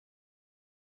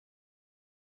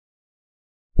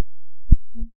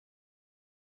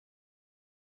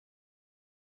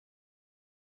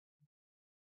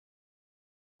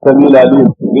السميع العليم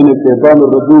من الشيطان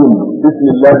الرجيم. بسم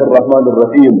الله الرحمن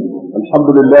الرحيم. الحمد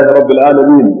لله رب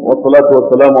العالمين، والصلاة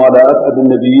والسلام على أسعد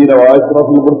النبيين وأشرف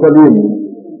المرسلين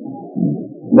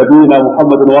نبينا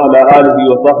محمد وعلى آله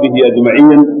وصحبه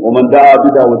أجمعين، ومن دعا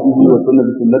بدعوته وسن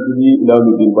بسنته إلى يوم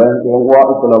الدين.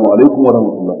 السلام عليكم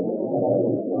ورحمة الله.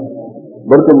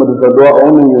 barkan mu da saduwa a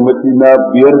wannan yammaci na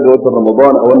biyar ga watan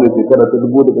Ramadan a wannan shekara ta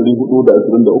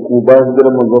 1423 bayan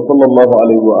hijirar manzo sallallahu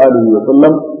alaihi wa alihi wa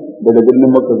sallam daga birnin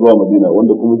Makka zuwa Madina,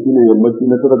 wanda kuma shine yammaci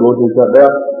na 9 ga watan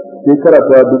 11 shekara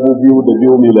ta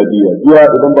 2002 miladiya. Jiya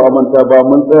idan ba a manta ba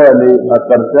mun tsaya ne a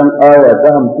ƙarshen aya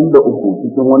ta 53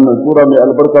 cikin wannan sura mai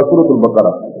albarka, suratul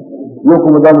Baqarah. Yau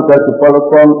kuma za mu tashi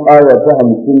farkon aya ta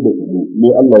 54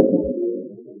 mai Allah ya ce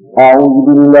أعوذ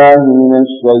بالله من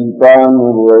الشيطان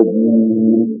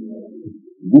الرجيم.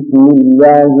 بسم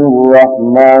الله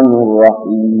الرحمن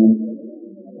الرحيم.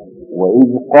 وإذ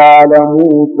قال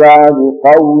موسى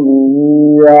لقومه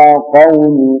يا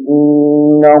قوم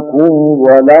إنكم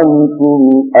ظلمتم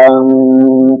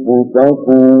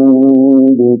أنفسكم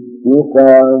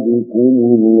باتخاذكم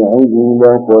العجل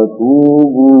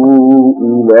فتوبوا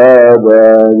إلى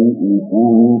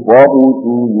بارئكم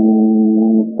فاقتلوا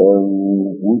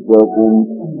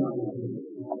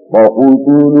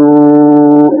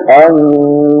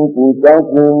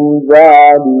أنفسكم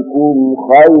ذلكم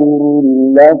خير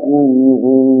لكم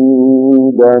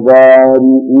عند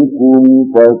بارئكم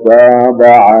فتاب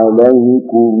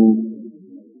عليكم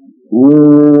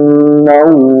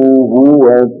إنه هو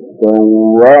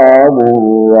التواب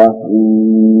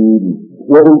الرحيم.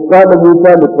 وإذ قال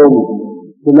موسى لقومه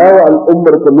تلاوى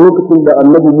الأمر كلوكة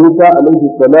النبي موسى عليه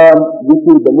السلام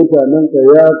يقول بمتاننك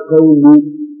يا قوم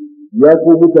يا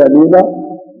متانينا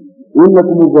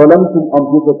إنكم ظلمتم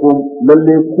أنفسكم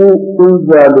لليكو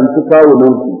تنزل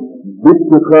تكاوننكم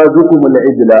باتخاذكم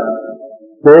العجل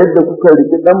فيدك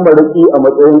كريك دم ركي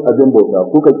أمتين أجن بوتا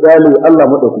كوكا كالي الله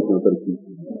مدوكي سركي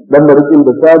دم ركي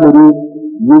بسامري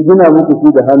يجنا مكسي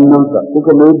دهننك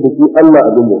كوكا ميدكي الله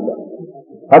أجن بوتا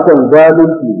hakan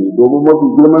zalunci ne, domin mafi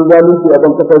girman zalunci a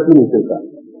ban kasa shine shirka.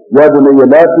 Ya bunayya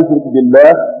la tushrik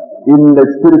billah inna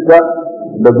shirka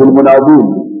la zulmun azim.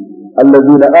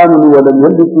 Allazina amanu wa lam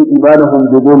yalbisu imanahum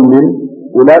bi dhulmin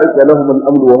ulaika lahum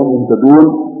al-amn wa hum muhtadun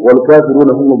wal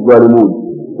kafiruna hum adh-dhalimun.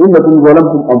 Innakum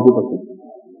zalamtum anfusakum.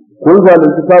 Kun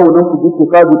zalunci kawunan ku duk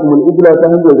kadukum al-ibla ta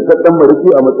hanyar da kaddan mariki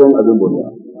a matsayin abin bauta.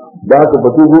 Da haka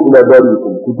fatubu ila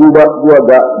darikum, ku tuba zuwa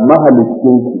ga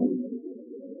mahalicinku.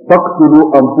 faqtulu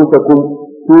anfusakum,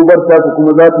 tubar ta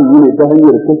kuma za ta yi ne ta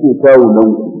hanyar kashe kawunan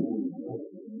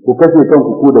ku kashe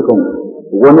kanku ko da kanku,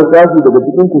 wani sashi daga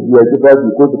cikin ku ya ki sashi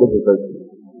ko ku kashe sashi.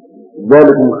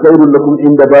 zalikum khairul lakum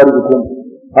inda bari'ikum,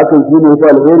 hakan shine yafi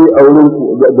alheri a wurin ku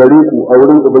gare ku a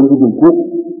wurin ubangijin ku.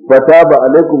 fataba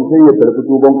alaikum, sai ya tarfi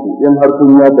tuban ku in har kun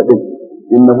ya kadin.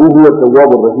 innahu huwa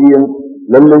tawwabur rahim,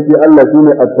 lalle shi Allah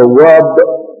shine at-tawwab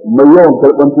mai yawan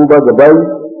karban tuba ga bayi,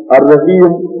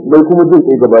 ar-rahim bai kuma jin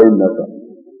kai ga bayin nasa.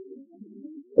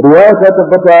 Riwaya ta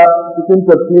tabbata cikin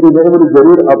tafsiri da Ibn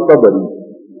Jarir at-Tabari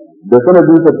da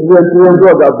sanadin tafsirin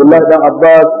zuwa ga Abdullah dan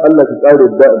Abbas, Allah ya kare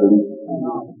da gare.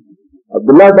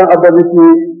 Abdullah dan Abbas yake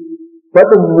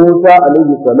fadin Musa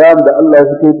alaihi salam da Allah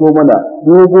ya kaito mana,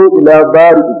 tubu ila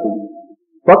bari'ikum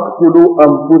faqtulu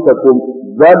anfusakum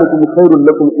zalikum khairul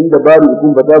lakum inda bari'ikum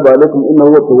fataba alaykum innahu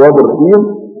huwa tawwabur rahim.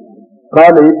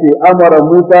 قال يتي أمر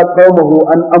موسى قومه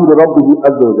عن أمر ربه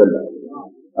عز وجل.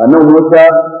 أنه موسى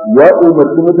يا أمر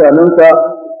متعننسا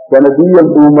ونبيا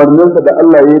أمر ننسا دا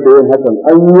الله يدعي حسن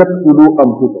أن يقتلوا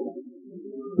أنفسهم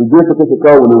تجيس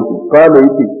تتكاو ننسا. قال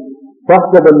يتي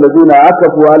فاحسب الذين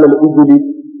عكفوا على الإجل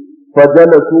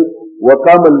فجلسوا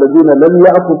وقام الذين لم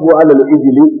يعكفوا على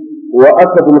الإجل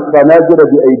وأخذوا الخناجر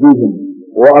بأيديهم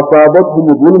وأصابتهم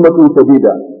ظلمة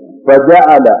شديدة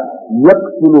فجعل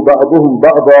يقتل بعضهم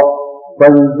بعضا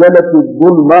فانزلت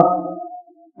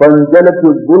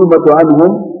الظلمة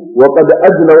عنهم وقد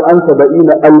أجلوا عن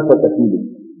 70,000 قتيل.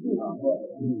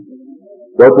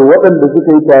 wato waɗanda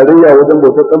suka yi tarayya wajen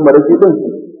bautar ɗan maraki ɗin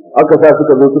aka sa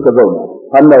suka zo suka zauna,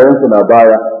 hannayensu na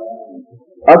baya,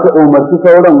 aka umarci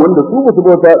sauran wanda su ba su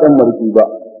bauta ɗan maraki ba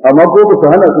amma ko ba su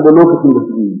hana su da lokacin da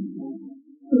suke yi,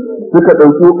 suka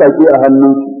ɗauki wuƙaƙe a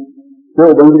hannunsu,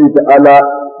 sai ubangiji ta'ala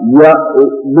ya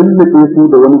lullube su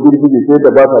da wani girgije sai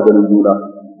da ba sa ganin juna.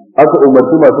 Aka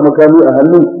umarci masu makami a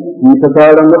hannun yi ta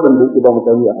taron waɗanda yake ba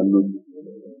makami a hannun,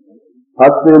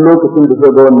 har sai lokacin da suka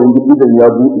ga wannan girgijen ya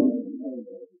buɗe,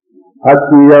 har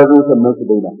sai ya zo sannan su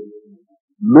daina.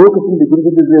 Lokacin da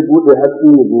girgijen zai buɗe har sai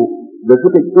ya zo, da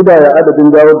suka kidaya adadin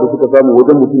gawar da suka samu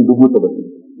wajen mutum 70,000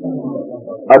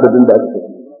 adadin da aka kashe.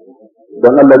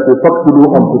 Don Allah ce faqtulu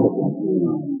anfusakum,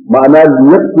 ma'ana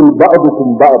liyaqtul ba'dukum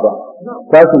ba'da,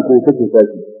 kashin ko kake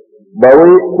kashi ba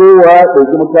wai kowa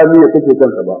dauki makami ya kace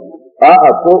kansa ba a'a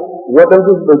ko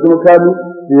waɗansu su dauki makami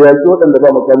su yaki waɗanda ba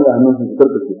makami a hannun su su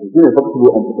karkace su shine fakulu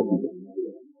an fuka su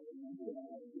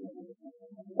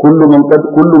kullu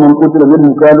man qutila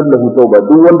minhum kana lahu tauba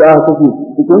duk wanda aka kace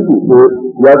cikin su to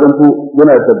ya zanto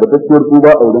yana tabbatacciyar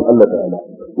tuba a wurin Allah ta'ala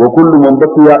wa kullu man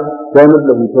baqiya kana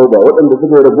lahu tauba waɗanda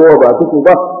suka yi ragowa ba kace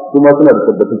ba kuma suna da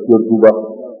tabbatacciyar tuba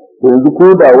to yanzu ko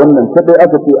da wannan kadai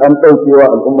aka ce an daukewa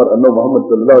al'ummar Annabi Muhammad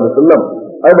sallallahu alaihi wasallam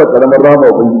ai ba karamar rahama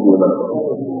ubangiji wannan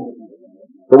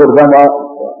saboda dama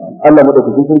Allah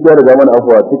madaukakin sarki ya riga mana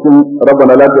afwa cikin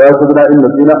rabbana la tu'akhidna in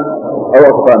nasina aw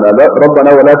akhtana rabbana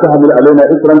wa la tahmil alaina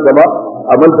isran kama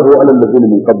amaltahu ala alladhina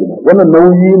min qablina wannan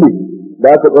nauyi ne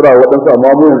da aka tsara wadansu amma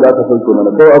mu yanzu aka san sunan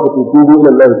kawai aka ce tubu ila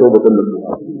Allah tawbatan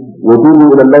nasuha wa tubu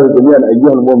ila Allah jami'an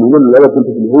ayyuhal mu'minun la'allakum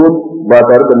tuflihun ba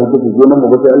tare da mutum su nan mu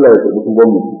ba sai Allah ya karbi tuban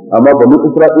mu amma banu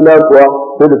Isra'ila kuwa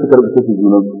sai da suka rubuta su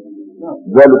junan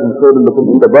zalikum khairun lakum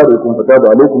inda barikum fataba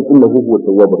alaykum innahu huwa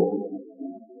tawwabur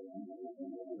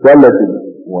rahim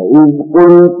وإذ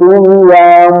قلتم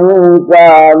يا موسى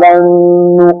لن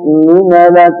نؤمن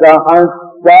لك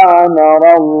حتى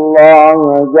نرى الله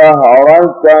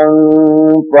جهرة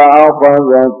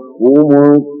فأخذتكم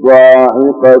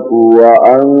الصاعقة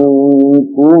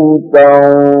وأنتم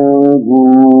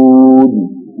تنظرون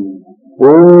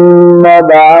ثم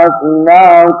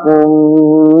بعثناكم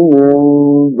من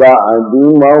بعد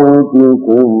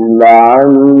موتكم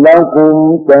لعلكم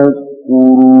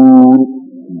تشكرون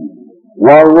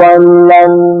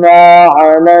وظللنا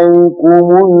عليكم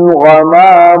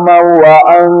الغمام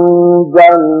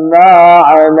وأنزلنا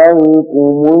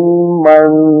عليكم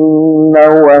المن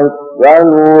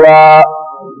والسلوى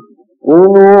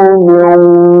كلوا من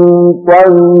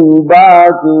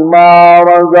طيبات ما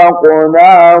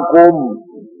رزقناكم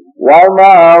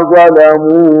وما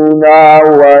ظلمونا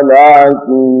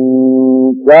ولكن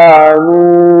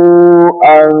كانوا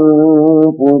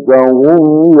أنفسهم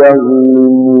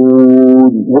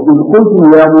يظلمون وإذ قلتم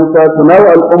يا موسى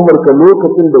تناوى الأمر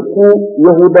كلوكة لكو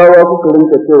يهودا وفكرين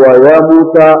كسوى يا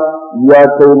موسى يا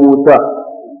كي موسى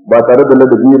باترد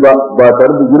لدبي با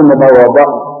ترد جرم باوا با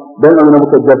dan an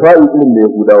muka jafa'i irin da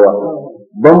Yahudawa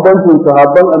bambancin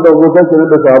sahabban Annabi Musa kenan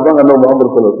da sahabban Annabi Muhammad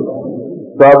sallallahu alaihi wasallam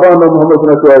sahabban Annabi Muhammad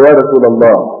suna cewa ya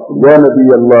Rasulullah ya Nabi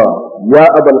Allah ya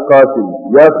Abul Qasim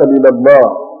ya Khalil Allah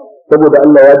saboda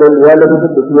Allah ya lafitar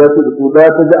da su ya ce da su la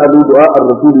taj'alu du'a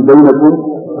ar-rasul bainakum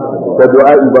ka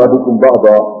du'a ibadukum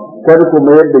ba'da kar ku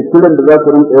mayar da kiran da za ku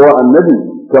rinka yawa annabi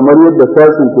kamar yadda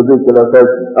sashin ku zai kira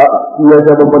sashi a'a shi ya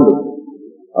sha bamban da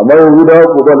amma Yahudawa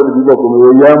ko ba da ba kuma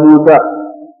ya Musa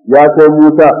ya kai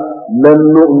Musa lan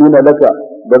nu'mina laka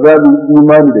ba za mu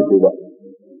imani da kai ba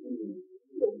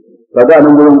kaga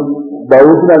nan gurin ba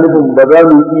wai suna nufin ba za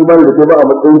mu imani da kai ba a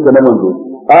matsayin ka na manzo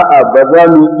a'a ba za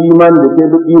mu imani da kai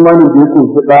ba imanin da yake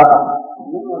shi da'a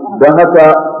dan haka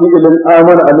fi'ilin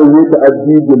amana anan yake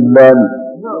ta'addi billahi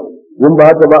in ba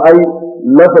haka ba ai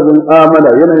lafazin amana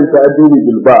yana yin ta'addi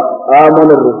bil ba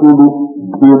amana ar-rasulu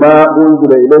bima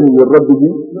unzila ilayhi min rabbihi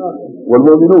wal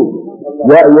mu'minun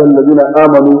يا أيها الذين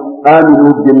آمنوا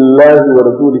آمنوا بالله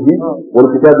ورسوله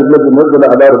والكتاب الذي نزل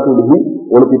على رسوله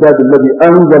والكتاب الذي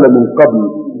أنزل من قبل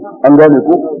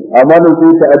أنزلكم أمانة في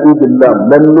تأتي بالله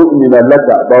لن نؤمن لك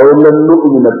لن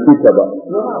نؤمن بك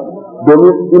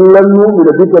domin in lan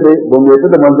nu'mina bika dai ba mu yadda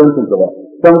da manzancin ka ba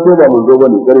san ko ba manzo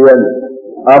bane ƙarya ne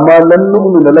amma lan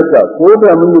nu'mina laka ko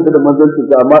da mun yadda da manzancin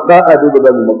ka amma da'a dai ba za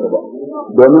mu maka ba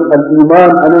domin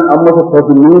al-iman anan an masa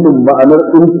tadminin ma'anar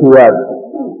intiyad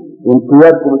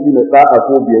intiyad kuma shine da'a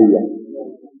ko biyayya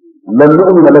lan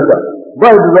nu'mina laka ba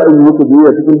yadda za a yi maka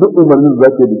biyayya cikin duk umarnin da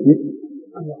zaka yi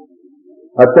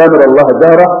hatta nara Allah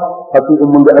jahra hatta in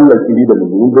mun ga Allah kiri da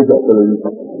mun ga asalin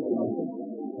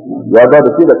ya ba da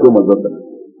shi da kai manzon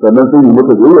sannan sai yi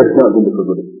maka biyayya cikin abin da ka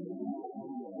zo da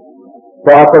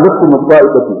fa akazatu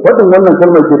musa'ikatu fadin wannan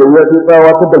kalmar ke da ya ce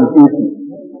tsawa ta damke shi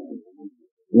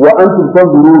wa antum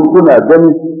tanzurun kuna gani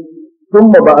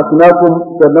thumma ba'athnakum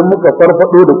sannan muka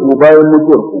farfado da ku bayan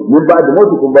mutuwar ku min ba'd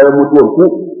mautukum bayan mutuwar ku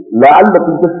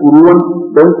la'allakum tashkurun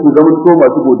dan ku zama to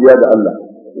masu godiya ga Allah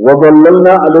wa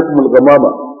dhallalna alaykum al-ghamama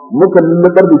muka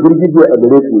lullukar da girgije a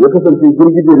gare ku ya kasance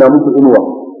girgije na muku inuwa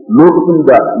lokacin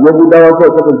da Yahudawa suka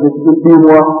kasance cikin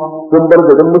dimuwa sun bar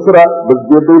garin Misra ba su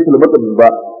je Baitul Maqdis ba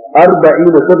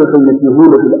 40 sanatan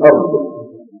yashihuna fil ard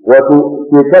wato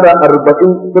shekara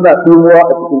 40 suna dimuwa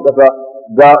a cikin kasa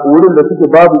ga wurin da suke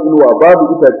babu inuwa babu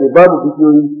itace babu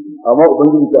bishiyoyi amma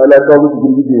ubangiji ta ala ta musu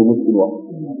girgije ya musu inuwa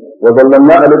wa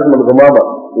zallalna alaikum al-ghamama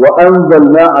wa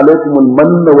anzalna alaikum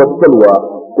al-manna was-salwa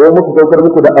ko muku saukar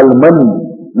muku da al-man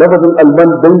lafazin al-man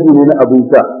dangi ne na abin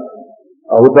sha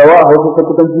a Hausawa a Hausa ta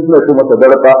kudanci suna ce masa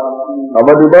daraka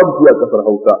amma dai babu shi a kasar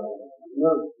Hausa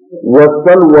wa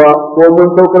salwa ko mun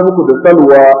saukar muku da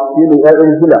salwa shine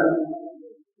ƴaƴan shila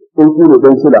sun ne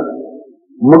dan shila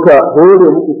muka hore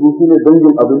muku su shine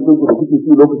dangin abincin ku da kuke ci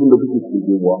lokacin da kuke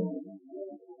cikin ruwa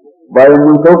bayan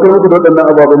mun saukar muku da waɗannan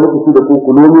ababen muku ci da ku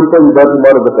kulomin kan ba su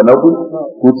mara da kanaku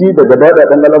ku ci daga dada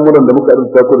dan al'amuran da muka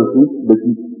rubuta ku da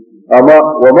shi amma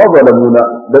wa ma zalamuna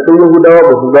da dai Yahudawa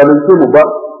ba su zalunce mu ba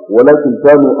walakin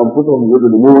kanu anfusuhum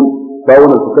yuzlimun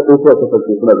kawunan su kadai suka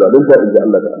kasance suna zalunta inda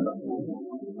Allah da Allah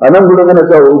anan gurin ana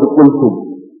cewa wa kuntum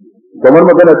kamar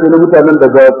magana ce na mutanen da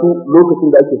ga su lokacin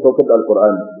da ake saukar da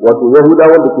alqur'ani wato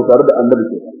Yahudawa da ke tare da annabi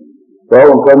ke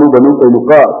sawon kanu banu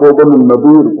Qainuqa ko banu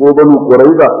Nadir ko banu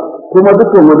Quraiza kuma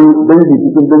dukkan wani dangi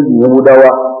cikin dangin Yahudawa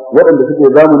waɗanda suke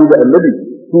zamani da annabi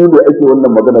su ne ake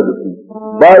wannan magana da su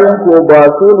bayan ko ba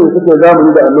su ne suke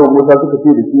zamani da annabi Musa suka ce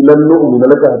da shi lan nu'mina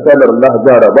laka hatta nara Allah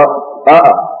jara ba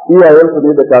a'a iyayensu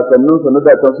ne da kakanninsu na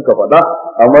da kan suka faɗa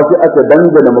amma sai aka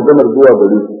dangana maganar zuwa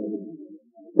gare su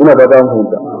ina ba ta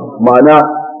fahimta ma'ana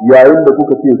yayin da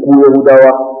kuka ce ku Yahudawa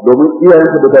domin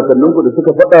iyayenku da kakanninku da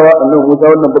suka faɗawa annabi Musa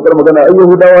wannan bakar magana ai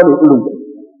Yahudawa ne irin ku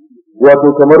wato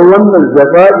kamar wannan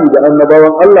jafa'i da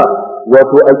annabawan Allah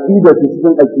wato aqida ce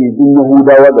cikin aqidin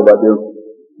Yahudawa gaba ɗayan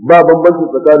ba bambanci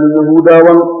tsakanin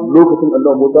Yahudawan lokacin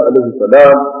Annabi Musa alaihi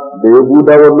salam da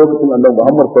Yahudawan lokacin Annabi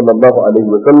Muhammad sallallahu alaihi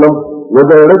wa sallam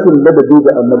wajen rashin ladabi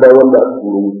da annabawan da aka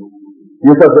turo musu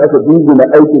yasa sai aka dingina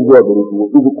aikin zuwa gare su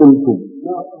idh qultum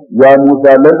ya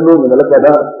Musa lan nu'mina laka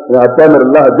hatta nara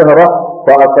Allah jahra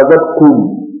fa akhadhatkum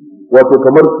wato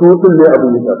kamar tutun ne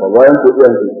abin ya shafa bayan ko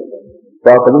iyayen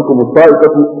فأخذتكم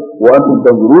الصائقة وأنتم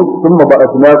تنظرون ثم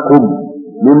بعثناكم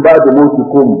من بعد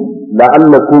موتكم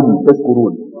لعلكم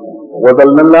تشكرون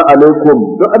وظللنا عليكم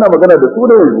duk ana magana da su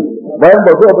ne yanzu bayan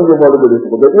ba su abin ya faru da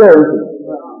su ga iyayensu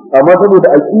amma saboda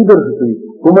aqidar su sai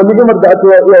kuma ni'imar da aka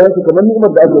yi iyayensu kamar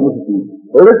ni'imar da aka musu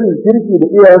sai rashin kirki da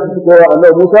iyayensu suka yi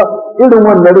Annabi Musa irin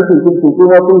wannan rashin kirki su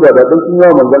ma sun gada dan sun yi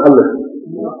manzon Allah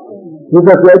shi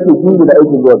ta sai ake kinga da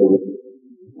aikin zuwa gare su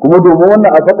kuma domin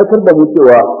wannan a faɗakar da mu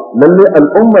cewa lalle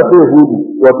al'umma ta Yahudi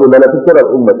wato lalatattar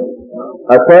al'umma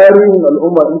a tarihin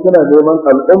al'umma in kana neman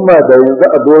al'umma da yanzu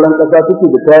a doron ƙasa take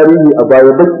da tarihi a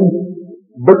baya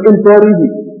bakin tarihi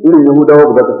irin Yahudawa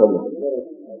ba za ta samu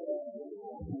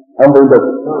an bai da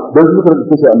don su suka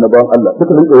kashe annabawan Allah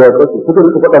suka rinka yaƙa su suka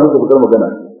rinka faɗa musu bakar magana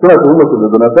suna tuhumar su da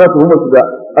zina suna tuhumar su da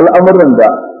al'amuran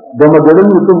da magarin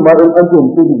mutum ma in an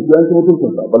tuhumce shi an ci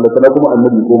mutuncinsa ballantana kuma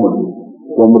annabi ko manzo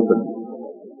ko mursali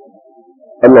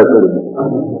الله يسلمك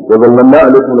وظللنا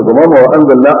عليكم الغمام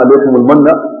وأنزلنا عليكم المن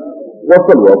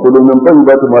والسلوى كلوا من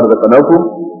طيبات ما رزقناكم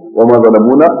وما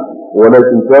ظلمونا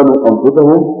ولكن كانوا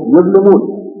أنفسهم يظلمون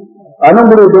أنا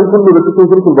مريد أن كل بتكون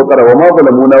سورة البقرة وما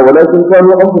ظلمونا ولكن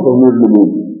كانوا أنفسهم يظلمون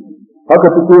هكذا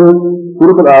تكون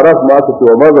سورة الأعراف ما أكتب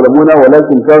وما ظلمونا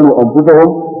ولكن كانوا أنفسهم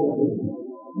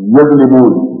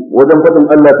يظلمون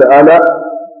وجنبت الله تعالى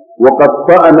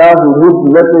وقطعناه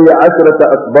اثنتي عشرة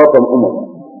أسباط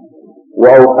أمم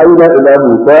وأوحينا إلى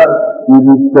موسى إذ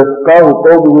استسقاه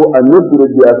قومه أن يضرب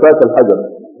بعصاك الحجر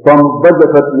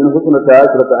فانبجست من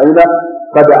 12 عينا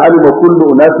قد علم كل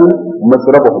أناس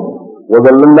مشربهم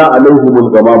وظللنا عليهم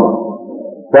الغمام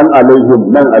كان عليهم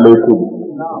من عليكم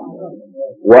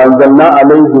وأنزلنا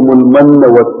عليهم المن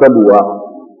والسلوى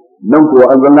ننكو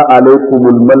وأنزلنا عليكم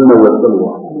المن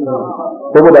والسلوى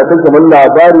saboda kan kamar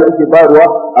labari ake faruwa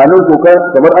a nan ko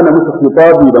kamar ana musu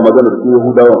kitabi da maganar su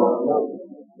Yahudawa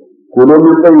كلوا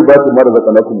من طيبات ما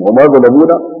رزقناكم وما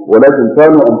ظلمونا ولكن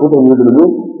كانوا انفسهم يظلمون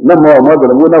لما وما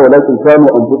ظلمونا ولكن كانوا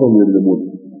انفسهم يظلمون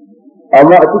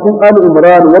اما اتكن آل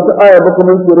عمران وتآية بكم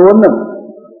انتر ونن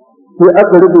في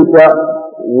اقربك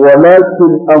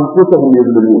ولكن انفسهم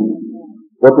يظلمون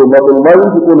وتمثل ما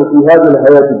ينفقون في هذه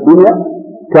الحياة الدنيا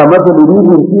كمثل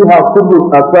ريح فيها صبر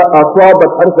اصابت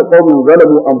حرث قوم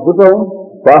ظلموا انفسهم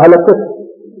فاهلكت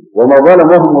وما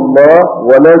ظلمهم الله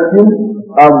ولكن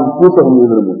انفسهم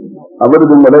يظلمون a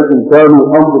madadin malakin kanu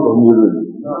an buka hujjar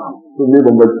su ne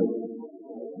bambanci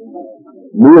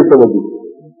me ya sababi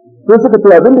sai suka ce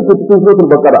abin da ke cikin suratul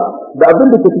baqara da abin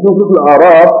da ke cikin suratul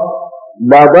araf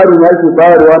labari ne ake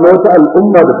bayarwa na wata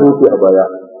al'umma da ta wuce a baya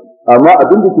amma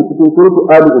abin da ke cikin suratul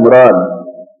ali imran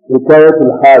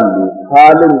hikayatul hal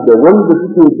halin da wanda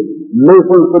suke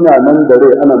laifin suna nan da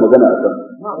rai ana magana a kan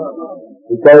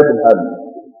hikayatul hal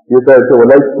sai ta ce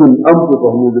walakin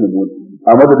anfusuhum yuzlimun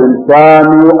a madadin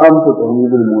kanu anfusuhum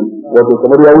yuzlimun wato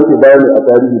kamar ya wuce bayani a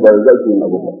tarihi ba za ki yin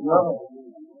abu ba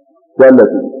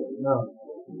sallati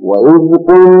وإذ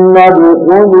قلنا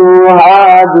ادخلوا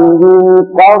هذه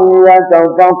القرية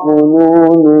فكلوا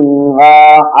منها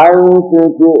حيث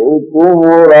شئتم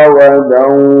رغدا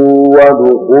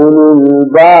وادخلوا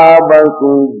الباب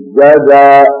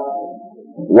سجدا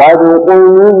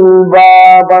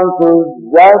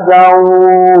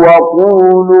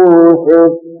وقولوا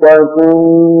حطة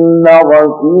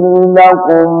نغفر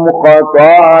لكم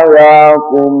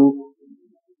خطاياكم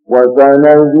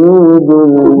وسنزيد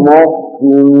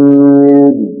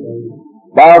المحسنين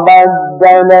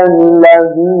فبدل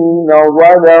الذين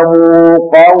ظلموا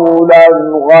قولا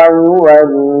غير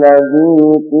الذي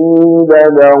قيل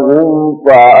لهم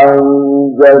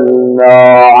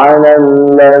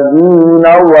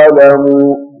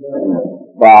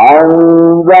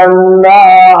فأنزلنا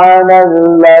على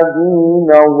الذين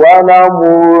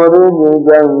ظلموا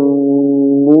رجزا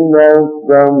من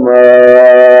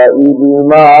السماء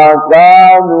بما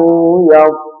كانوا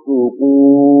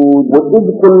يفسقون. وإذ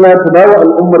قلنا تناوى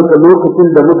الأمة كلوكة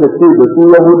لمكة سيدة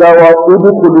يهودا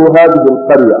وادخلوا هذه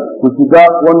القرية كتجاء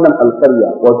ونن القرية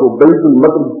وبيت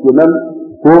المقدس كنان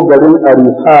هو غرين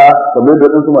أريحاء كما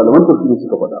يدعون أنتم على من تفسير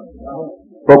سكفتا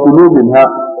فكلوا منها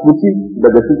kuci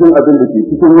daga cikin abin da ke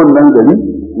cikin wannan gari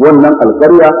wannan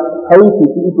alƙarya haifi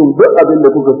cikin duk abin da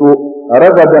kuka so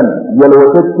ragadan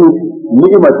yalwatacce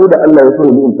ni'ima ce da Allah ya so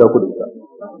ya ni'imta ku da ita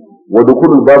wa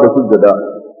dukulul baba sujada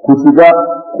ku shiga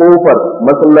kofar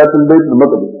masallacin baitul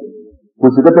maqdis ku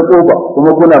shiga ta kofa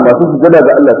kuma kuna masu sujada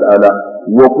ga Allah ta'ala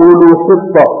wa qulu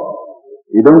hitta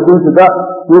idan kun shiga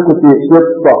sai ku ce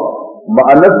hitta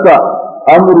ma'anarsa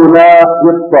amruna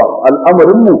hitta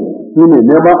al'amarinmu shine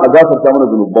neman a gafarta mana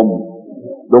zunubanmu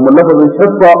domin lafazin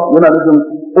shaffa yana nufin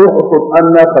uhsut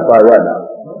anna khatayana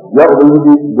ya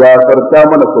ubangiji gafarta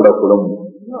mana kurakuranmu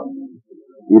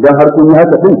idan har kun yi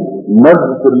haka din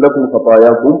naghfir lakum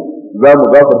khatayakum za mu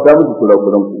gafarta muku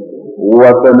kurakuranku wa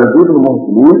sanadul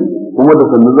muhsinin kuma da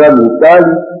sanin za mu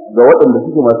tsari ga waɗanda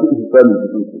suke masu ihsani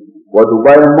cikin su wato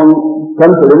bayan mun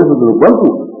kankare musu zunubansu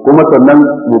kuma sannan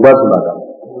mu ba su lada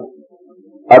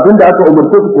abinda aka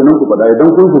umarce ku kenan ku faɗa idan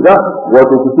kun shiga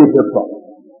wato ku ce shaffa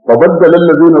fa baddala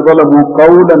allazina zalamu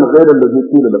qawlan ghayra allazi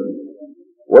qila lahum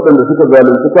wadanda suka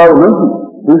zalunci kawunan su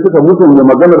sai suka mutunta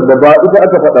maganar da ba ita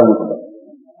aka faɗa musu ba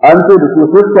an ce da su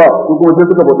shaffa su kuma sai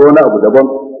suka faɗa wani abu daban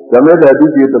game da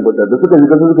hadisi ya tabbata da suka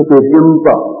shiga suka ce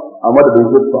shimfa a madadin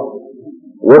shaffa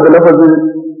wanda lafazin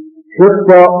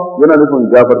shaffa yana nufin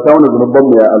gafarta mana zunuban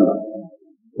mu ya Allah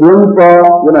shimfa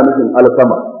yana nufin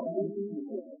alkama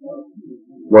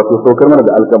wato saukar mana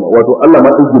da alkama wato Allah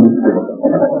ma izini suke maka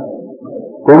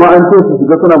kuma an ce su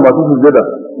shiga suna masu sujada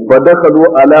fa dakalu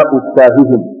ala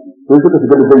ustahihim sai suka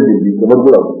shiga da dangin bi kamar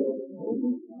gurabu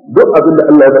duk abin da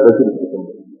Allah ya faɗa shi da su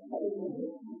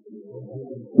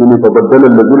shine fa baddala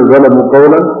allazina zalamu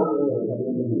qawlan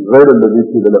ghayra allazi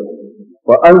qila lahum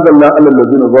fa anzalna ala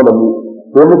allazina zalamu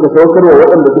sai muka saukar wa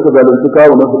waɗanda suka zalunci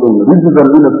kawo nasu din rijzan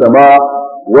min as-sama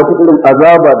wata irin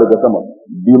azaba daga sama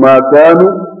bima kanu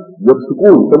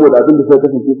yafsukun saboda abin da sai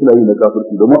kasance suna yi na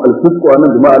kafirci domin al-fisqu anan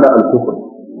bi ma'ana al-kufr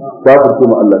kafirci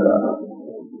ma Allah ta'ala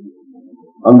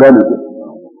an gane ku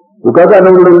to kaga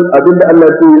nan wurin abin da Allah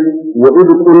ya ce wa id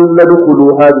qul ladkhulu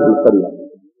hadhihi al-qarya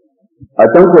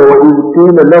atanka wa id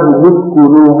qila lahu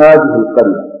udkhulu hadhihi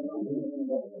al-qarya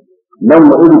nan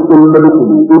wa id qul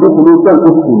ladkhulu kan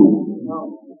udkhulu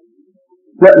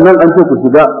nan an ce ku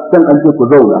shiga kan an ce ku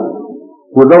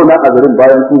zauna a garin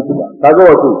bayan kun shiga kaga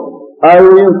wato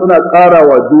ayoyin suna ƙara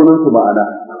wa junansu ma'ana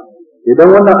idan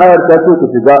wannan ayar ta ce ku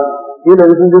shiga ila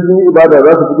sun je sun yi ibada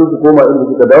za su fito su koma inda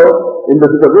suka dawo inda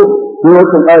suka zo sai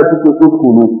wannan ayar take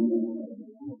uskunu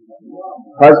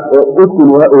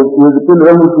yuzkunu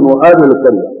rahmatun wa adil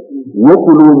qarya wa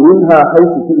kulu minha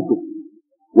haythu shi'tum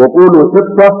wa qulu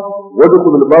hitta wa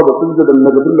dkhulu al-baba sujadan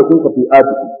naghfir lakum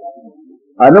khati'atikum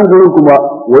anan gurin kuma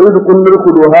wa yuzkunu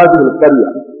dkhulu hadhihi al-qarya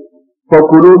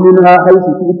فكلوا منها حيث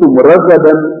شئتم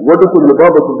رغدا وادخلوا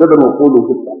الباب سجدا وقولوا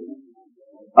حطة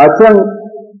عشان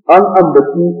an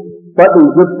ambaci faɗin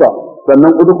hissa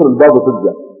sannan udkhul babu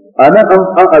sujja anan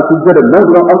an a sujjadan nan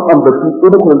gurin an ambaci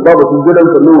udkhul babu sujjadan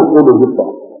sannan qulu hissa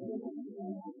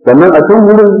sannan a can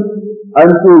wurin an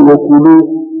ce wa kulu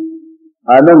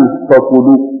anan fa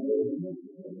kulu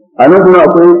anan gurin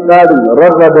akwai tsarin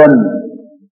ragadan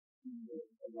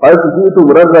ai su ce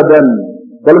ragadan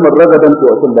kalmar ragadan to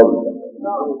a can babu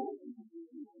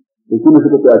to shi ne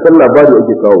suka ce a kan labari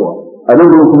ake kawowa a nan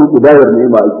gurin kuma kidayar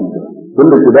ni'ima ake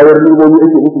tunda kidayar ni'imomi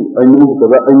ake musu an yi musu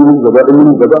kaza an yi musu kaza an yi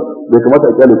musu kaza bai kamata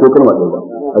a kyale ko kalma ɗaya ba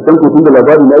a can ko tunda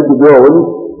labari ne ake bawa wani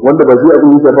wanda ba shi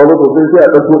abin ya shafa ba sosai sai a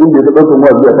ɗauko inda ya ɗauko mu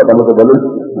a biya faɗa masa balin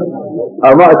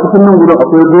amma a cikin nan gurin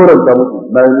akwai goranta musu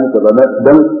na yi musu kaza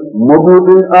dan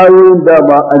mabudin ayoyin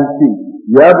dama an ce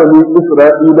ya bani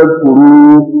isra'ila kuru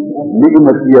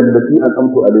ni'mati allati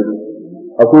an'amtu alaykum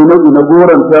akwai nau'i na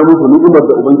goranta musu ni'imar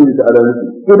da ubangiji ta ala musu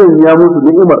idan ya musu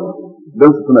ni'imar dan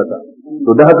su tuna ta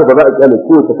to dan haka ba za a kyale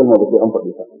kowace kalma ba sai an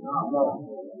faɗi ta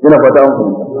ina fata an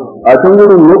fahimta a can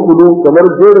wurin yakulu kamar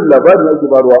jerin labarin ake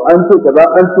barwa an ce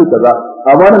kaza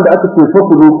amma nan da aka ce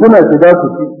fakulu kuna shiga ku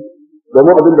ci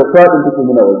domin abin da fadin take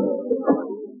muna wani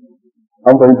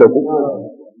an fahimta ku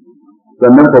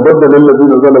sannan fa baddala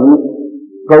allazina zalamu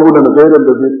qawlan ghayra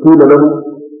allazi qila lahu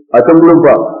a can gurin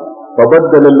fa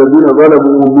baddala allazina zalamu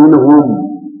minhum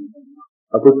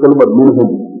akwai kalmar minhum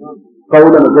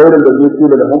qawlan ghayra allazi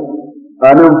qila lahum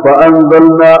anan fa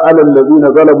anzalna ala allazina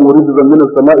zalamu rijzan min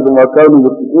as-sama'i bima kanu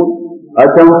yasqun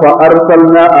akan fa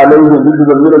arsalna alaihim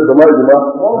rijzan min as-sama'i bima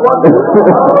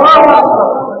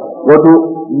wato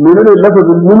menene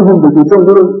lafazin minhum da ke can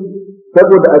gurin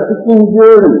saboda a cikin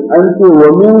jerin an ce wa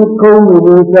min qaumi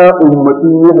musa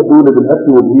ummatin yahduna bil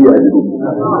haqqi wa bihi yahdun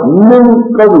min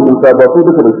qaumi musa ba su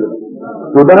duka ba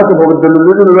to dan haka fa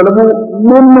dalilin da zalamu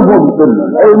minhum din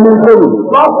ai min qaumi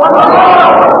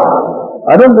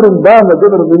anan gurin ba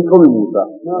maganar min qaumi musa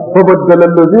fa baddala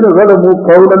allazina zalamu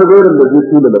qawlan ghayra allazi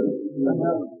qila lahum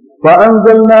fa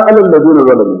anzalna ala allazina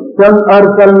zalamu kan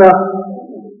arsalna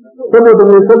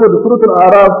saboda suratul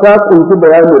a'raf ta kunshi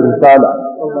bayanin risala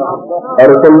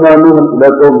arsalna nuhan ila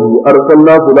qaumihi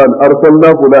arsalna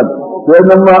fulan sai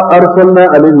nan ma arsalna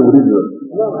alaihim rijlan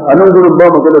anan gurin ba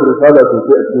maganar risala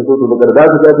sosai a cikin suratul baqara da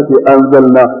ta ce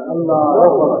anzalna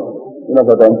ina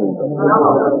fata an fahimta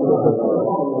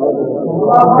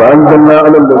fa anzalna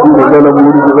ala alladhina zalamu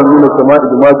rijlan min as-sama'i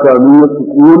bima kanu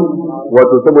yasqun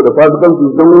wato saboda fasikan su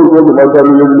dan wurin bima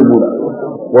kanu yasqun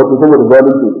wato saboda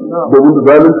zalunci domin da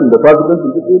zalunci da fasikanci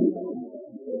suke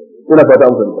ina fata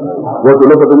an fahimta wato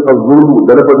lafazin az-zulmu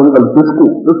da lafazin al-fisqu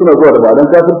duk suna zuwa da ma'anar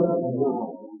kafir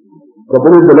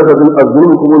kafir da lafazin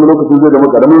az-zulmu kuma wani lokacin zai zama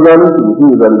karamin zalunci mutum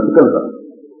ya zalunci kansa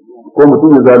ko mutum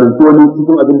ya zalunci wani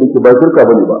cikin abin da ke ba shirka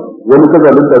bane ba wani ka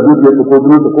zalunta dukiyarsa ko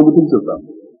duniyarsa ko mutuncinsa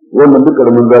wannan duk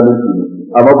karamin zalunci ne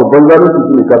amma babban zalunci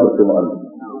shine kafirce mu Allah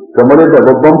kamar yadda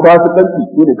babban fasikanci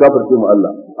shine kafirce mu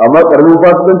Allah amma karamin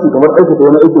fasikanci kamar aikata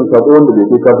wani aikin sako wanda bai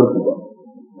kai kafirci ba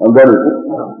an gane ku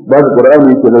ba da qur'ani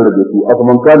yake nan da su aka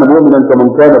man kana mu'minan kaman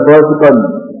kana fasikan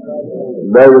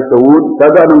la yasawun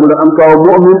kaga nan gurin an kawo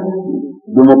mu'min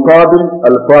bi muqabil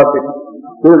al-fasiq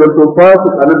sai da to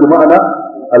fasik anan da ma'ana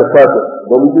al-fasiq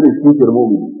ba mun shine shikir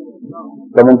mu'min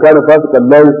kaman kana fasikan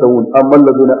la yasawun amma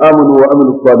alladhina amanu wa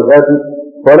amilus salihati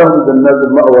falahum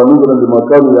jannatul ma'wa nuzulan bima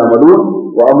kanu ya'malun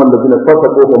wa amma alladhina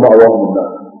fasaqu fa ma'wahum an-nar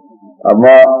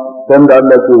amma كان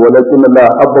الله يقول ولكن الله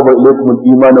حبب إليكم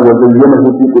الإيمان وزينه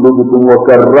في قلوبكم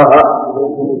وكره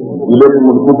إليكم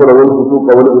الكفر والفسوق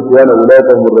والعصيان أولئك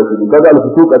هم الراشدون كذا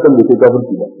الفسوق أتم بكافر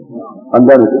فيها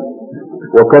عندنا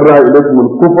وكره إليكم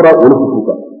الكفر والفسوق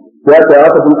فأتى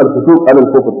الفسوق على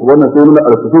الكفر وأنا سيمنا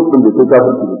الفسوق من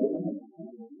بكافر فيها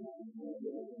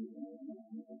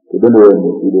idan da yayin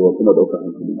da su da suna daukar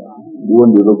hankali duk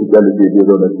wanda ya zo ku jalibe zai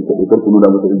zauna shi kadai kar ku nuna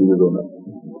masa inda zai zauna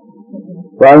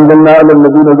فأنزلنا على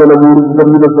الذين ظلموا رجلا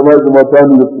من السماء بما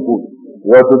كانوا يفسقون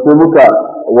وتسمك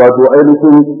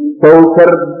وتؤيدكم توكر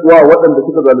ووطن da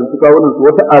suka zalunci kawunan su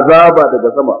wata azaba daga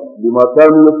sama bima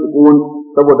kanu yafsukun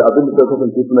saboda abin da suka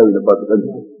kasance suna yi da fasikanci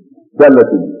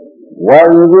sallati wa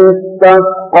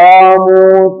istasqa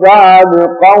Musa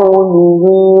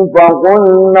liqawmihi fa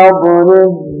qulna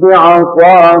idrib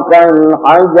bi'asaka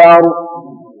al-hajar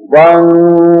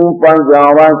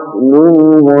فانفجرت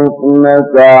منه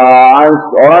 12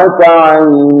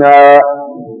 عينا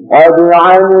قد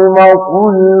علم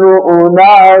كل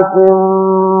أناس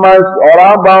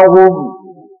مشربهم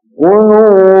كلوا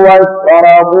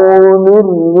واشربوا من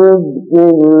رزق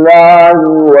الله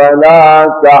ولا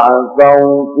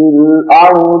تعثوا في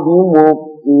الأرض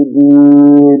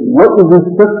مفسدين وإذ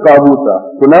استسقى موسى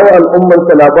تناوى الأمة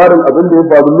لابار الأبن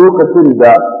يفضلوك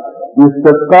سندا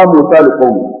استسقى موسى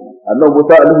لقومه annabi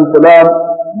Musa alaihi salam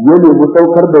ya nemi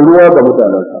saukar da ruwa ga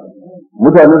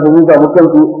mutanensa sun samu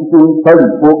kansu cikin fari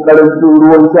ko karancin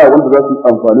ruwan sha wanda za su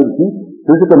amfani da shi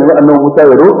sai suka nemi annabi Musa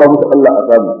ya roƙa musu Allah a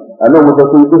samu annabi Musa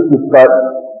sun istisqa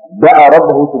da'a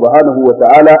rabbahu subhanahu wa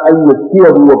ta'ala an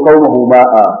yaskiyahu wa qaumahu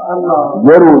ma'a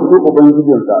ya roƙi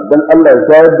ubangijinsa dan Allah ya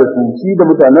shayar da su shi da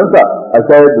mutanensa a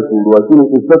shayar da su ruwa shine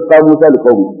istisqa Musa li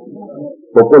qaumi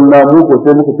fa qulna mu ko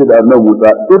sai muka ce da annabi Musa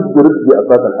idrib bi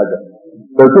asakal hajar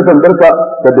dauki sandarka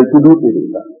ka daki dutse da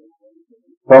ita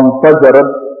fanfajarat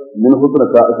min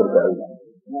husnata asharta aina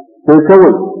sai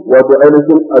kawai wato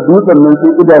ainihin a dutsen nan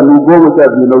sai idanu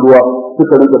 12 na ruwa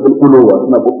suka rinka bulbulowa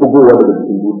suna bubbugowa daga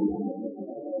cikin dutse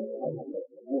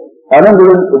a nan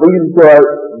gurin ubangiji cewa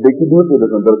daki dutse da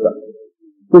sandarka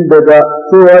shin daga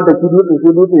cewa da ki dutse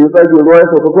sai dutse ya tsage ruwa ya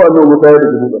sauka ko annabi Musa ya da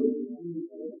ki dutse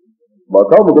ba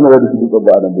kawo magana da ki dutse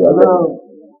ba anan ba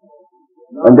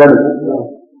an gane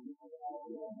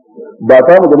ba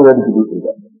ta magana da ki dutse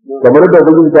ba kamar da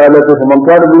ubangiji ta Allah ta man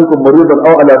kana minkum maridan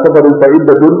aw ala safarin fa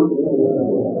iddatun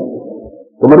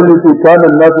kamar da yake kana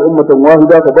an-nasu ummatan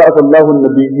wahida fa ba'atha Allahu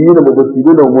an-nabiyyin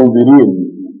mubashirin wa munzirin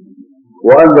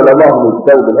wa anzala ma'ahum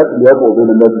al-kitaba bil haqqi liyahkuma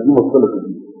bayna an-nasi fima ikhtalafu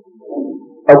fihi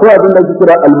akwai abin da ake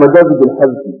kira al-majaz bil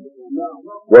hazf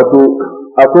wato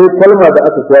akwai kalma da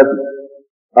aka shafi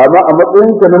amma a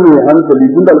matsayin ka na mai hankali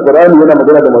tun da alqur'ani yana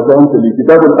magana da masu hankali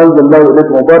kitabun anzalallahu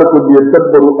ilayka mubarakun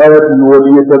liyadabbaru ayatihi wa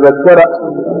liyatadhakkara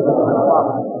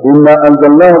inna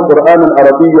anzalnahu qur'anan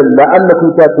arabiyyan la'allakum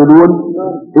taqilun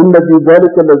inna fi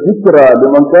dhalika la dhikra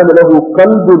liman kana lahu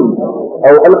qalbun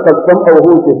aw alqa as-sam'a wa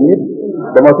huwa shahid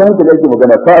da masu hankali ake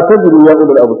magana fa atajiru ya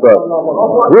ulul absar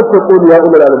wa taqulu ya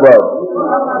ulul albab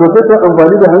ko sai ta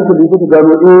amfani da hankali ku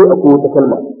gano akwai wata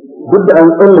kalma duk da an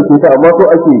tsallake ta amma so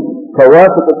ake ka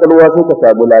wasu kwakwalwa sai ka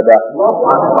samu lada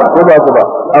ko ba ku ba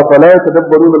afala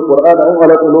yatadabbaruna alqur'ana am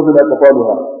ala qulubin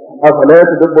aqfaluha afala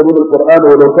yatadabbaruna alqur'ana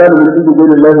wa law kana min indi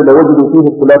ghayri allahi lawajidu fihi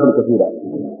ikhtilafan kathira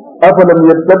afalam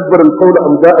yadabbaru alqawla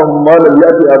am ja'ahum ma lam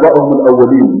ya'ti aba'ahum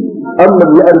alawwalin am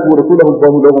lam ya'rifu rasulahum fa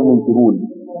hum lahum munkirun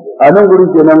anan gurin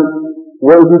kenan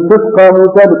wa idh tasqa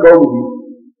musa biqawmihi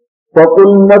fa qul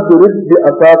nadrib bi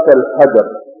asaka alhajar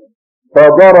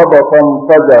فضرب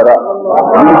فانفجر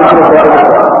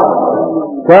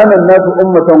كان الناس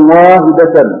أمة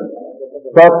واحدة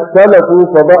فاختلفوا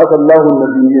فبعث الله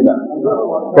النبيين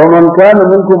فمن كان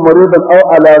منكم مريضا أو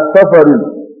على سفر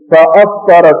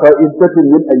فأفطر فعدة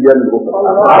من أيام أخرى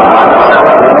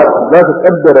لا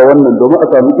تقدر وانا دوما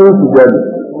أسامي انسجاني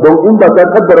don in ba ka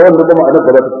kaddara wanda ba ma'anar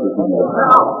ba za ta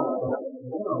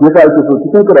ce yasa ake so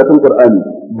cikin karatun Qur'ani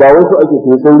ba wasu ake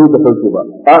so sauri ka sauke ba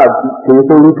a'a kai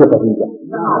sauri ka fahimta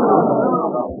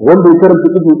wanda ya karanta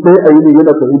ido sai a yi ne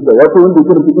yana fahimta wato wanda ya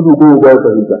karanta ido ko ya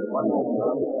fahimta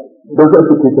don sai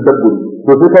ake tadabburi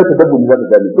to sai kai tadabburi za ka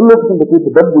gane duk lokacin da kai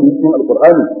tadabburi cikin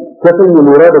alqur'ani ka sanya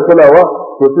lura da kulawa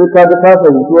to sai ka ga ka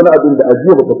fahimci wani abin da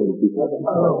ajiya baka fahimci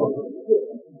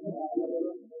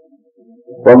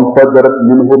فانفجرت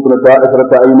منه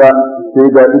 12 عينا sai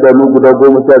ga idanu guda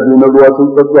 12 na ruwa sun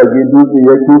tsatsage dutse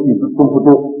ya kifi sun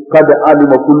fito kada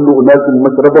alima kullu unasin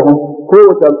masrabahum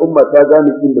kowace al'umma ta gane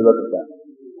inda za ta ta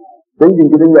dangin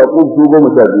gidan Yaqub su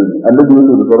 12 annabi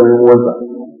Yusuf da sauran uwansa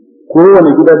kowane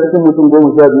gida cikin mutum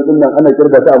 12 din nan ana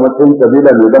kirga ta a matsayin kabila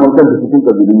mai zaman kanta cikin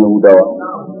kabilun Yahudawa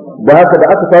da haka da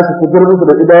aka tashi fitar musu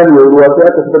da idaniyar ruwa sai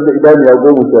aka fitar da idaniya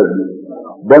 12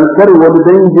 dan kar wani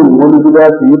dangin wani gida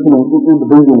su yi tunutsu da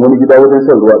dangin wani gida wajen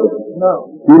shan ruwa din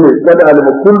shine kada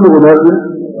alima kullu unasin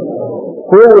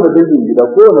kowane dangin gida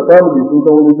kowane family sun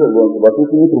san wani shan ruwa ba sai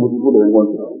sun yi tunutsu da yan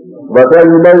uwansu ba ta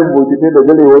yi layin bokite da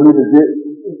gare wani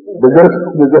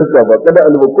da jarka ba kada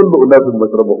alima kullu unasin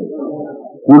masrabahum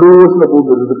kulu wasrabu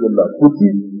bi rizqillah ku ci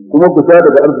kuma ku ta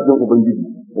daga arzikin ubangiji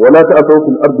wala ta'tau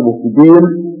fil ardi mufsidin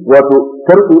wato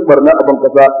karku barna a ban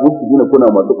kasa mufsidina kuna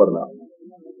masu barna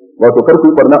wato karku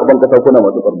barna a ban kasa kuna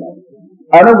masu barna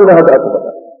anan gurin haka aka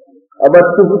faɗa a ba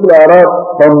cikin sura arab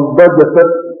fambajat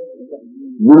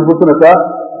min husnata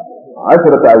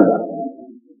 10 ayna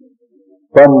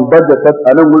fambajat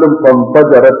anan gurin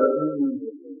fambajarat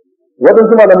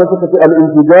wadansu malaman suka ce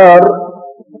al-infijar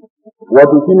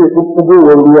wato shine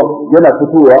dubbugowar ruwa yana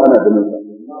fitowa ana ganin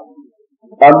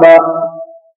sa amma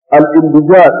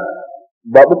al-indijat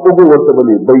ba dubbugowar sa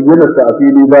bane bayyana sa a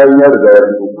fili bayan ya riga ya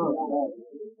fito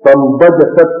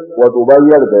fambajat wato bayan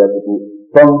ya riga ya fito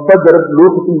famfajarat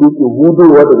lokacin da yake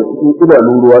hudowa daga cikin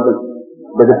idanun ruwa din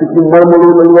daga cikin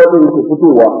marmarorin ruwa din yake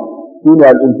fitowa shine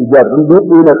al-intijar din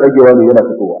dutse yana tsagewa ne yana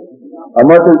fitowa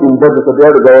amma sai in da ya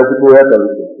riga ya fito ya taru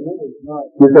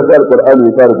ke sa al-Qur'ani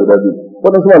ya fara guda biyu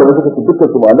wannan suna da suka ci dukkan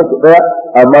su ma'anar su daya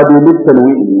amma dai lit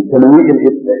tanwi'in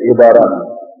ibara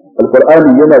al-Qur'ani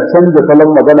yana canza salon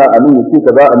magana a nan yace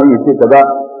kaza a nan yace kaza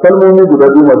kalmomi guda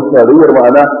biyu masu tarayyar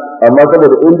ma'ana amma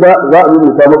saboda inda za a yi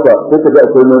ta maka sai ka ga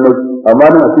akwai nomai amma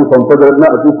nan a ce fanfajar na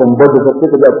a ce fanfajar sai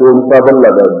ka ga akwai wani sabon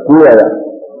labari ko yaya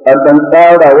an dan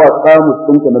tsara wa kamus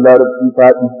ɗinka na larabci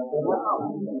faɗi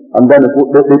an gane ko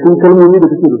ɗaiɗaikun kalmomi da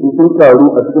kake da su sun karu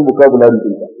a cikin vocabulary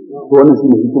ɗinka to wannan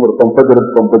shine hikimar fanfajar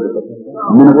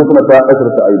min husnata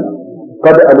asrata ayna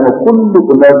qad alima kullu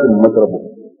unasin masrabu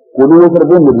kullu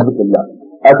masrabu min rizqillah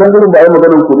a kan gurin da ayi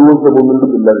maganar kullu masrabu min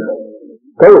rizqillah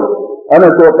kai ana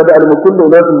cewa qad alima kullu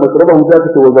unasin masrabahum ta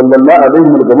ce wa zallalna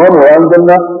alaihim al-ghamama wa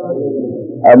anzalna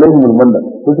alaihim al-manna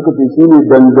to suka ce shine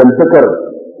dangantakar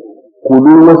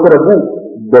kullu masrabu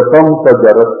da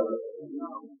fanfajarat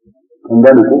an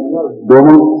gane ko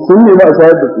domin sun nemi a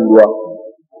shayar da su ruwa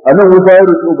anan Musa ya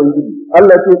roƙi ubangiji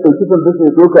Allah ce ɗauki sanda sai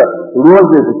doka ruwan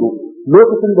zai fito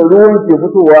lokacin da ruwan ke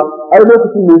fitowa ai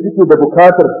lokacin ne suke da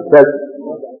bukatar tashi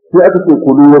sai aka ce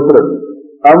kulu wasu rabi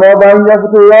amma bayan ya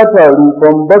fito ya taru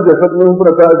ban baje fadin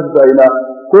fura ta aji sayina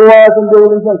kowa ya san da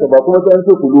wurin shanka ba kuma sai an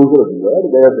ce kulu wasu rabi ba ya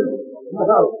riga ya sani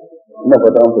ina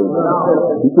fata an fahimta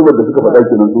hikimar da suka faɗa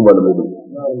kenan su malamai ne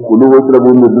kulu wasu rabi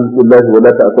min rizqillahi wa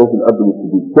la ta'tau fil ardi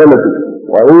mufsidin salatu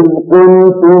وإذ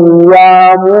قلتم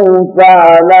يا موسى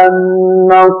لن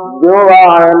نصبر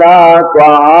على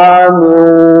طعام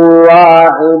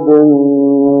واحد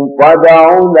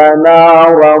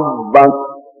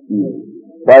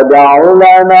فادع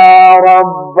لنا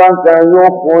ربك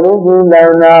يخرج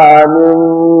لنا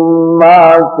مما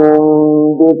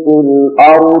تنبت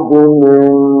الأرض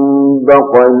من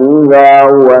بقلها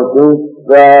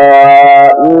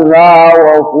وقثائها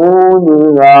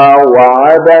وفولها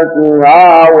وعدسها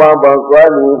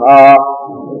وبصلها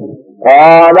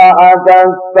قال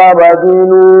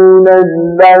أتستبدلون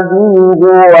الذي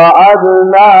هو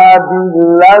أدنى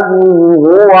بالذي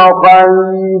هو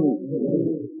خير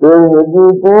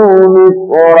اهبطوا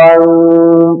مصرا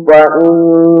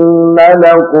فإن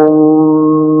لكم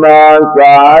ما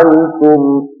سألتم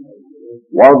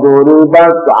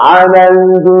وضربت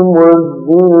عليهم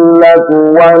الذلة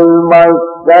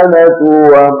والمسكنة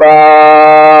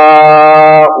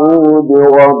وباءوا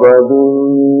بغضب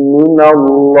من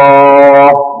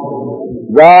الله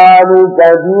ذلك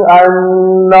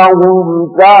بأنهم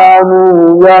كانوا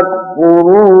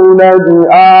يكفرون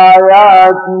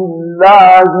بآيات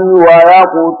الله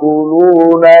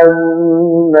ويقتلون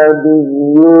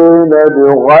النبيين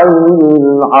بغير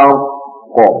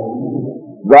الحق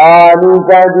ذلك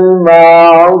بما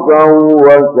عصوا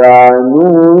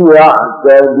وكانوا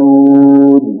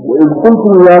يعتدون وإذ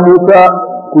قلتم يا موسى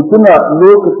كنتنا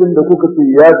لوكسن da kuka ce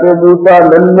ya kai Musa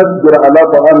lan nasbir ala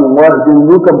ta'amin wahidin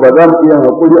mukan ba za mu iya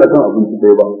hakuri akan abinci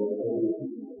dai ba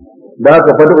da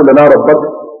haka fadu lana rabbak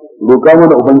roka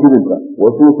mana ubangijinka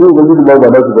wasu sai ubangiji ba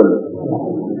da su bane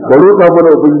ka roka mana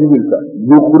ubangijinka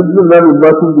yukhrijul lana min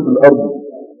batil ardi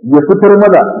ya fitar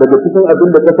mana daga cikin abin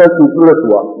da ka tace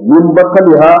suratuwa min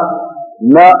bakaliha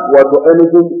na wato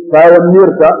ainihin kayan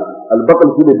miyarta albakal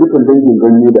shi da dukkan dangin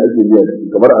ganye da ake biya da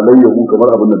kamar alayyahu kamar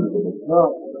abin nan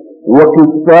wa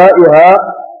kisaiha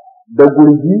da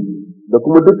gurji da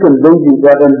kuma dukkan dangin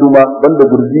ƴaƴan duma banda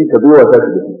gurji ka biya ta shi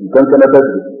da shi kankana ta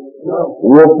shi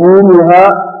wa fumiha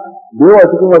da yawa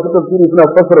cikin masu tafsiri suna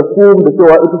fassara kum da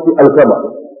cewa ita ce alkama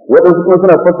waɗansu kuma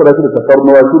suna fassara shi da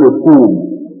tafarnuwa shi ne kum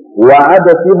wa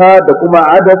adasiha da kuma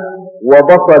adas wa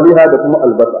basaliha da kuma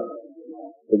albasa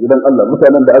idan Allah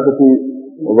mutanen da aka ce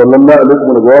wallanna alaikum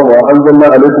al-gawam wa anzalna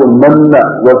alaikum manna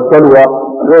wa salwa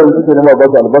sai suke nema ba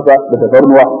su albasa da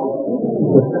tafarnuwa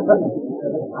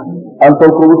an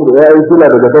sauko musu da yayin sula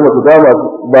daga sama su dama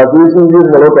ba su sun yi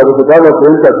malauta ba su dama su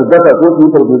yanka su daka ko su yi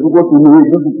farfesu ko su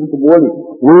yi su bone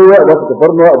wani ya ba su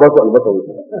tafarnuwa a ba su albasa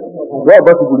za a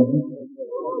ba su gurji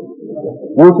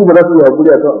wasu ba za su yi hakuri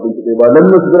a kan abinci ɗaya ba nan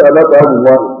ne su zai alaƙa abin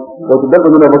wa wato daga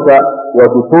nuna maka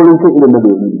wato saurin kai irin na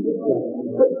gobe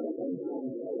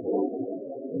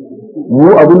mu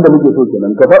abin da muke so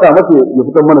kenan ka faɗa masa ya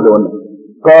fitar mana da wannan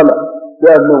kala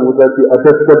sai annan wuta ce a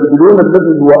tastabbilun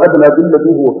alladhi huwa adna billati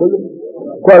huwa khayr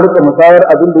ko a rika musayar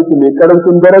abin da yake mai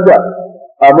karancin daraja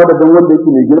a madadin wanda yake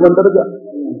mai girman daraja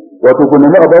wato ku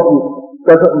nemi a ba ku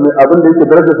abin da yake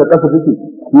darajar sa kasa take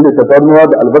shine tafarnuwa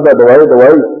da albasa da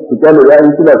waye su kyale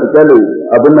ya'yan kila su kyale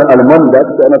abin nan alman da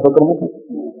aka ce ana fakar muku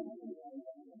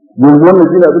yanzu wannan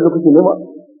shine abin da kuke nema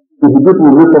ihbitu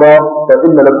misra fa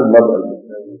inna lakum ma ta'lamun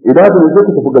idan haka ne sai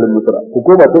ku tafi garin misra ku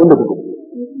koma ta inda kuka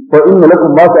fa inna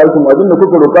lakum ma ta'lamun abin da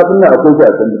kuka roka din nan akwai shi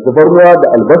a can tafarnuwa da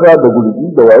albasa da gurji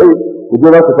da waye ku je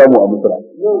za ku samu a misra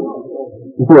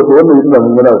wato wannan yana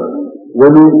mun gana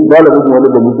wani malamin wani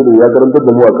da musulmi ya karantar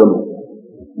da mu a Kano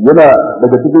yana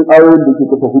daga cikin ayoyin da ke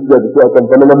kafa hujja da su akan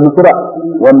falalan misra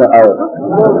wannan ayar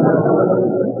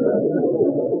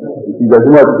shi ga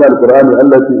kuma cikin alqur'ani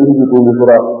Allah ya ce ihbitu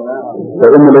misra fa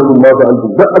inna lakum ma fa'altum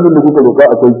duk abin da kuka roka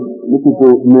akwai yake to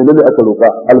menene aka roka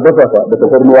albasa fa da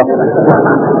tafarnuwa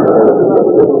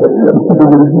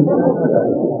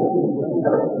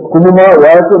kuma ma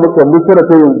ya ce maka misra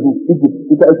ta yanzu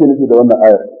ita ake nufi da wannan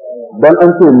ayar dan an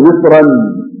ce misran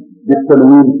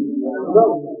bitanwin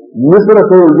misra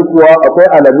ta yanzu kuwa akwai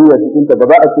alamiya cikin ta ba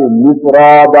za a ce misra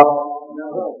ba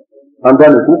an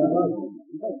gane ku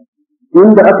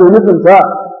inda aka yi nufin ta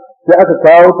sai aka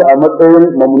kawo ta a matsayin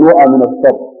mamnu'a min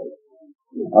as-sab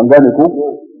an gane ku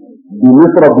bi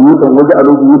misra buyutan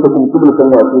waja'alu buyutakum qiblatan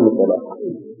wa aqimu as-salat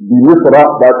bi misra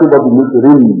ba ta ba bi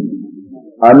misrin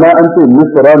ana an ce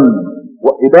misran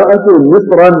wa idan an ce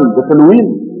misran da tanwin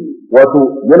wato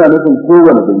yana nufin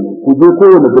kowane gari ku je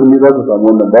kowane birni za ku samu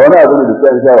wannan ba wani abu ne da sai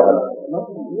an sha wahala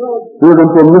sai zan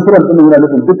to misran din yana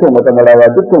nufin dukkan wata marawa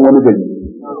dukkan wani gari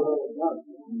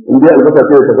in dai albasa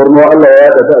ce ta farno Allah ya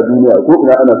yada ta a duniya ko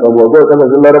ina ana samuwa ko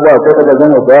kasashen Larabawa ko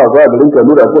kasashen Hausawa ko a garin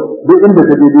Kanura ko duk inda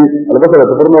ka je albasa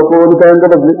ta farno ko wani kayan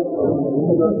gabas ne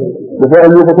da sai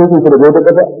an yi fatoshin daga wata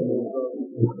kasa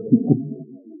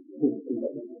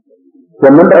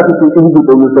sannan da aka ce ihdi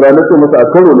da misra na ce masa a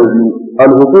karo na biyu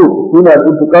al-huquq shine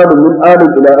al-intiqal min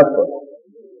alim ila asfar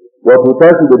wato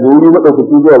tashi da wuri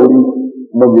madaukaki zuwa wuri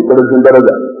mai karancin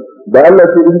daraja da Allah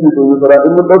ce ihdi da misra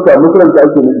in mun dauka misran ta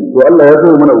ake nufi to Allah ya zo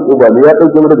mana ukuba ne ya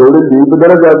dauke mu daga wurin da yake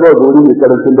daraja zuwa ga wuri mai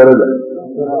karancin daraja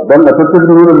dan a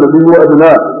tattauna wurin da biyu adna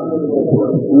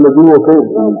alladhi huwa khayr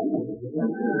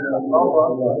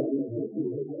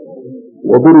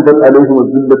wa duridat alaihim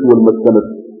az-zillatu wal maskanah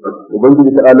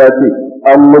ubangiji ta ala ce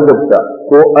an wajabta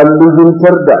ko an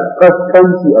lujuntar da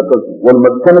kaskanci a kansu wal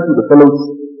maskanatu da talauci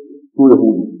su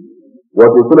yahudi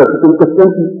wato suna cikin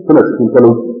kaskanci suna cikin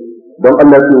talauci don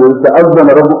Allah ce wa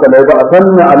ta'azzana rabbuka la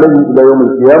yab'athanna alaihim ila yawm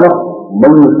al-qiyamah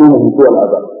man yusumuhu su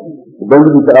al-azab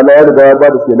ubangiji ta ala ya riga ya ba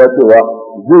da shela cewa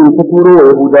zai ta turo wa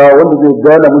yahudawa wanda zai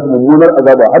gana musu mummunar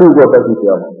azaba har zuwa tashin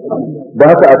kiyama da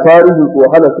haka a tarihin su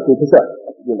wahala suke ta sha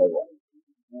a cikin rayuwa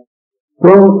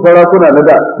tun sarakuna na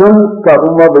da tun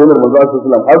kafin ma bayanar manzo sallallahu alaihi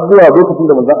wasallam har zuwa lokacin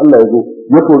da manzo Allah ya zo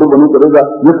ya kori banu Qurayza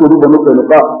ya kori banu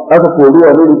Qainuqa aka kori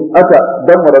wa ne aka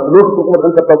damara lokacin kuma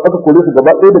dan kafa aka kori su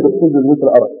gaba ɗaya daga cikin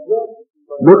jaziratul arab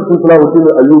lokacin Salahuddin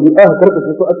Ayyubi aka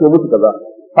karkace su aka musu kaza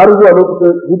har zuwa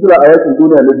lokacin Hitler a yakin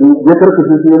duniya na biyu ya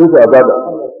karkace su ya musu azaba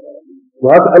to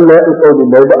haka Allah ya alƙawari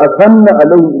da ba asanna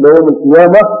alaihi ila yawm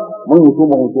al-qiyamah man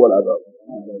yusumu su al-azab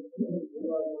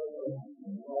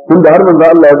tunda har manzo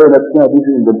Allah ya bayyana cikin hadisi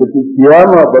inda take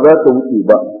kiyama ba za ta wuce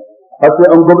ba har sai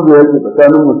an gwabza yake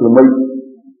tsakanin musulmai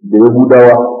da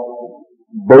yahudawa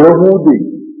da yahude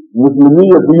musulmi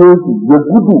ya biyo shi ya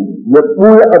gudu ya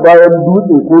tsoya a bayan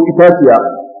dutse ko itaciya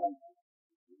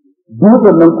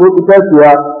dutsen nan ko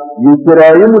itaciya ya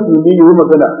kirayi musulmi ya yi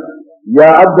magana ya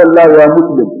Abdullah ya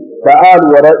muslim ta'al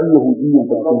wara'i yahudiyyun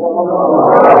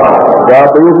da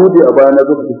ba yahudi a bayan na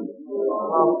zuwa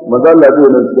manzo Allah ya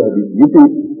bayyana cikin hadisi yace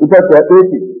itaciya ɗaya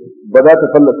ce ba za ta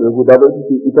fallasa yahuda ba ita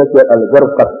ce itaciyar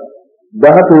al-gharqat da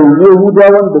haka yanzu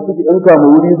yahudawan da suke ɗan kama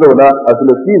wuri zauna a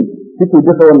Filistin suke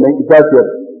dasa wannan itaciyar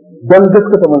dan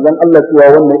gaskata manzon Allah cewa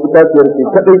wannan itaciyar ce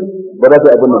kadai ba za ta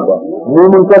yi abin nan ba mu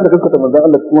mun kasa gaskata manzon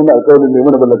Allah cikin wannan alƙawarin mai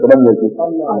mana ballata nan yake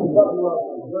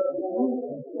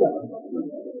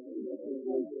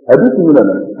hadisi yana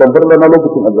nan tambar lana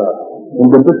lokacin azhar in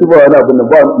ban ta ba wani abin nan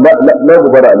ba la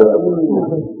gubara alaihi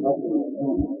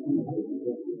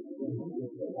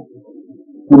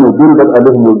shine gurbat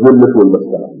alaihim al-zillatu wal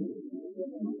maskanah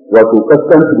wato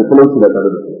kaskanci da talauci da tare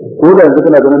da ko da yanzu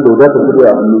kana ganin da wadata kudi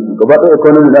a hannun su gaba ɗaya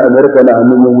economy na America na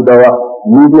hannun Yahudawa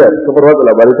media kafar watsa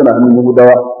labarai tana hannun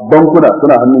Yahudawa bankuna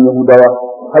suna hannun Yahudawa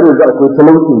har yanzu akwai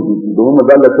talaucin jiki domin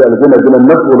manzo Allah ya aljanna jinan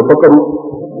nafsu wal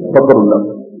faqrun nafs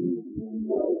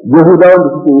Yahudawan da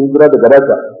suke yin hijira daga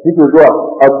Rasha suke zuwa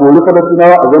a kori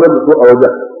Falastinawa a zanar da su a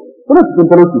wajen suna cikin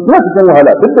talauci suna cikin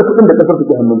wahala duk da kuɗin da kasar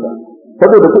take hannunta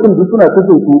saboda kuɗin duk suna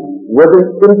kashe su wajen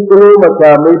kirkiro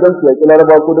makamai don su yaƙi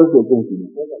Laraba ko don su yaƙi musulmi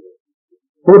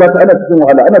saboda haka ana cikin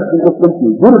wahala ana cikin kaskanci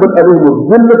gurbat alaihim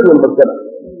zillatu wal maskana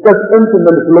kaskancin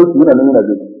nan da talauci yana nan yana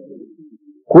zuwa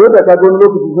ko da ka ga wani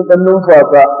lokaci sun ɗan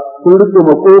numfasa sun rike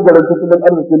makogaran tattalin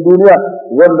arzikin duniya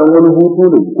wannan wani hutu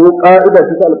ne ko ka'ida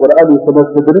ta alqur'ani sama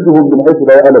tadrijuhum min haythu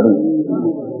la ya'lamun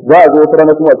za a zo wata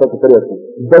rana kuma a sake karya su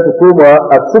za su koma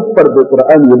a siffar da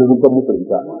qur'ani ya rubuta musu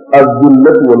ita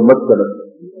az-zillatu wal maskana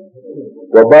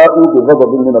wa ba'u bi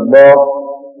ghadabin min Allah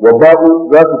wa ba'u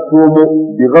za su komo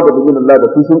bi ghadabin min Allah da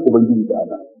fushin ubangiji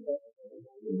ta'ala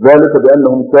ذلك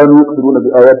بأنهم كانوا يكفرون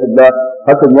بآيات الله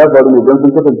حتى يفعلوا من جنس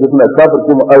كفر جسنا كافر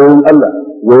كما آيات الله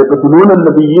ويقتلون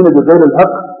النبيين بغير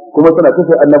الحق كما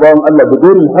سنكفر النبوان الله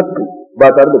بغير الحق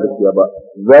بعد أرد السيابة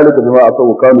ذلك بما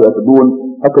أصوا كانوا يأتدون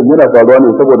حتى ينا فعلوان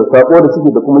يسبوا لساقوا لسكي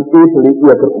بكم كيف لئي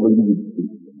أكرق من جديد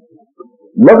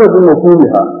لفظ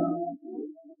مفهومها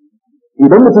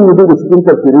إذا مثل يجب سكين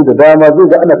تفسيري داما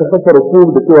زي أنا تفسر السوق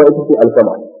بسوى إتسي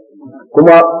الكما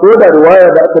kuma ko da riwaya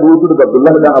da aka rubuta daga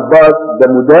Abdullah ibn Abbas da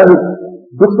Mujahid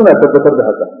duk suna tabbatar da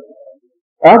haka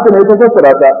haka ne ta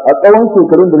fassara ta a tsawon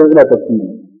shekarun da ina tafsiri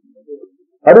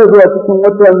har zuwa cikin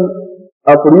watan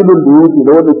Afrilun da yake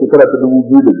da wannan shekara ta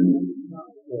 2002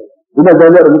 ina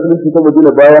jami'ar musulunci ta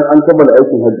Madina bayan an kammala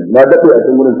aikin haji na dade a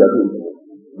cikin wurin tafi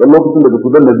dan lokacin da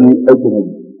Sudan na bi aikin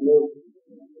haji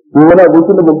ko wani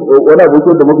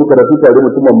abokin da muke karatu tare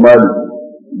mutumin Mali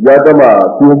ya gama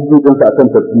PhD ɗinsa akan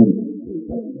tafsiri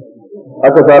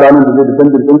aka sa ranar da zai da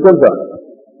canjin ɗin kansa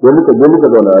sai muka je muka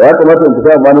zauna ya kamata in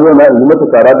fita amma na zauna in yi mata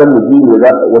tara dan muji ne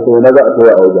wata wani za a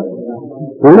tsaya a wajen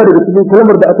to yana daga cikin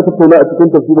kalmar da aka tattauna a cikin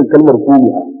tafsirin kalmar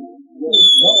kumiha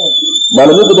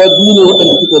malamai guda biyu ne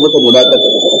waɗanda suka mata munakasa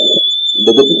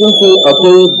daga cikin su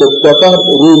akwai Dr. Fahad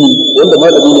Rumi wanda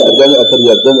malami ne a jami'ar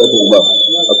Tarbiyyar Jami'ar Imam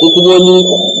akwai kuma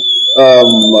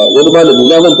wani malami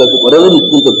na manta su ƙwararre ne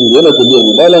cikin tafsiri yana tafiya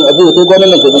ne malam abin da kai kwanan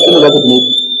nan kaji kuma za ka tuni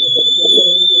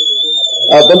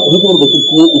a dan hikimar da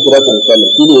suke yi isra'il misali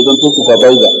shi ne ya zanto su ka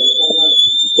baiza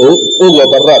ya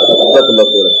barra da Allah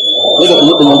tsora ne da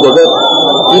kuma dumin gaba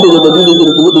shi da da dumin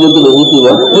da kuma dumin da hutu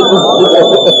ba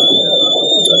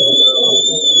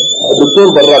Dr.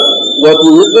 Barrak wato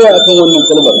ya tsaya akan wannan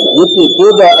kalmar yace ko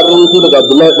da an rawaito daga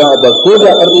Abdullahi dan Abbas ko da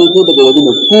an rawaito daga wani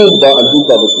mutum ba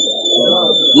aljuka ba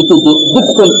yake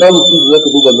dukkan tsamuki da zaka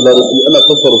duba da larabci ana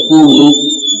fassara su ne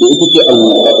da ita ce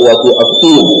wato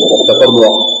afsir da farnuwa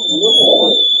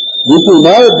yake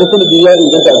na yadda sanadi ya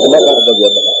inganta Abdullahi dan Abbas ya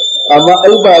faɗa amma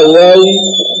ai ba yayi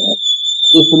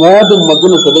isnadin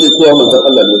magana sa bane cewa manzon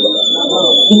Allah ne ba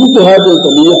shi shahadin sa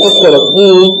ne ya fassara su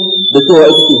da cewa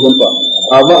ita ce zanta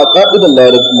amma a ka'idar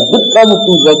larabci duk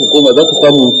tsamuki za ka koma za ka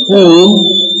samu su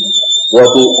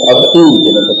wato afsir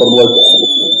kenan da farnuwa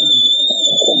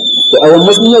a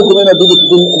wannan yau kuma yana duba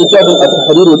cikin littafin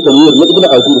al-tahrir wa tanwir na ibn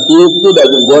ashur sai ya fito da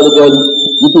ajin gwari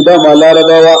yake dama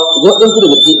larabawa waɗansu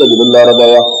daga cikin ƙabilun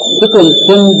larabawa sukan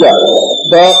canja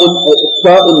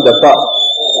sa'in da fa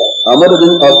a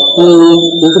madadin asu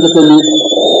sai suka sani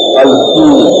alsu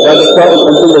kaga sa'in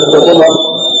an canja su da kuma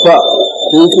fa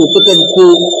sai su sukan ce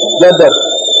jadar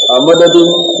a madadin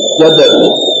jadar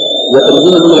ya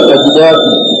tarzuna min al-ajdad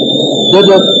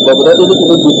jadar ba da ɗaya da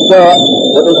bisa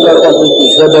waɗansu larabawa sun ce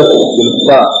jadar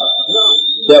bilfa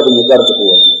sai abin ya ƙara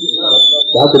tafowa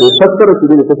da haka da fassara shi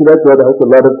ne ta fi dacewa da hausar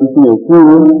larabci shi ne ku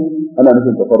ana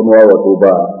nufin tafarnuwa wato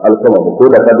ba alkama ba ko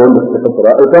da ka ga wanda suka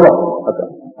fassara alkama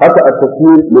haka a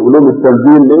tafsir da ulumul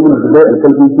tanzil da ibn zubair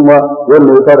al-kalbi kuma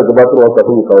wannan ya fara gabatarwa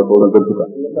kafin ya kawo sauran zantuka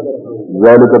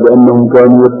ذلك بأنهم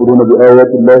كانوا يكفرون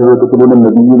بآيات الله ويقتلون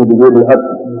النبيين بغير الحق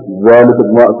ذلك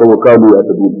بما عصوا وكانوا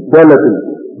يعتدون ثالثا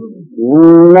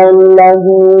إن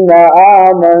الذين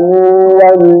آمنوا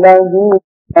والذين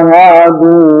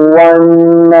هادوا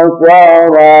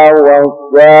والنصارى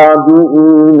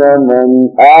والصابئين من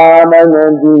آمن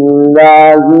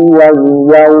بالله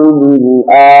واليوم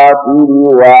الآخر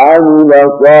وعمل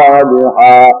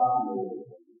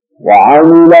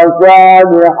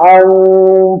صالحا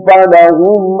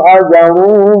فلهم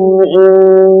أجرهم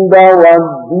عند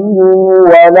ربهم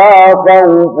ولا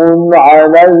خوف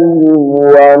عليهم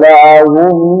ولا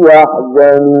هم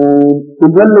يحزنون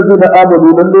إذا الذين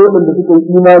آمنوا من دون أن تكون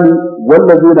إيماني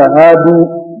والذين هادوا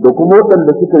دكما أن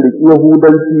تكون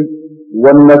يهودانتي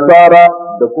والنصارى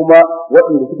دكما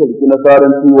وأن تكون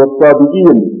نصارانتي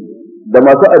والصابئين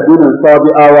دما تأدين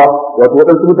الصابئاوة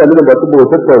وتوقن سبتا ba su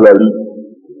bautar taurari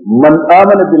man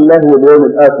amana billahi wal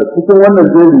yawmil akhir cikin wannan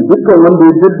jeri dukkan wanda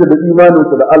ya jaddada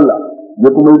imaninsa da Allah ya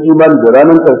kuma yi imani da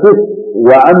ranar karshe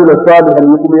wa amila salihan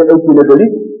ya kuma ya dauki na gari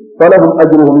falahum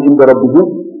ajruhum inda rabbihim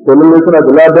to lalle suna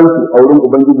da ladan su a wurin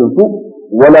ubangijin su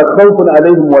wala khawfun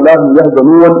alaihim wala hum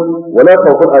yahzanun wala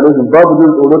khawfun alaihim babu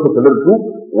jin tsoro ta talar su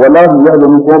wala hum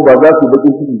yahzanun kuma ba za su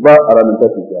bakin ciki ba a ranar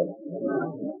tashin kiyama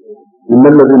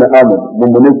innal ladina amanu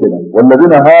mu'minun kenan wal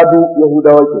ladina hadu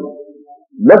yahudawa kenan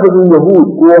lafazin yahud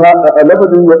ko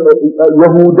lafazin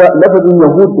yahuda lafazin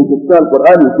yahud da cikin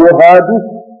alqur'ani ko hadu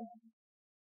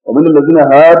wa min allazina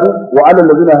hadu wa ala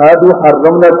allazina hadu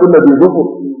harramna kulli dhi dhufur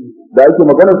da ake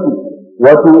magana su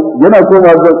wato yana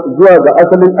koma zuwa ga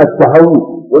asalin at-tahawwu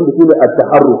wanda shine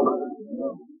at-taharruk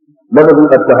lafazin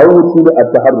at-tahawwu shine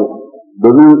at-taharruk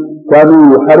domin kanu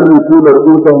yuharrikuna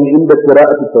ru'usahum inda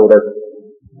qira'ati at-tawrat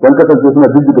dan kasance suna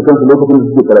jijjiga kansu lokacin da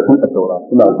suke karatun at-taura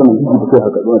suna sanin jijjiga kai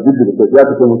haka suna jijjiga kai ya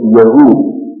kace musu yahu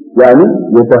yani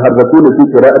yataharrakuna fi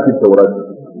qira'ati at-taura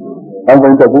an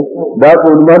fahimta ko da ko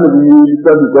wani malami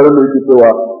sai karan da yake cewa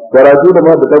karatu da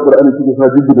ma da Qur'ani suke suna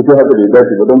jijjiga kai haka da ya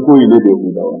dace ba dan koyi ne da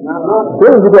Yahudawa ko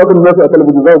yanzu da abin nasu a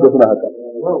talabijin za ku ga suna haka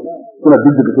suna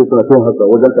jijjiga kai suna son haka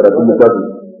wajen karatun littafi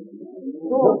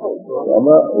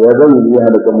amma ya zama ne ya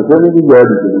halaka mutum ne da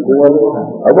yadi ne kuma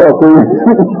abu akwai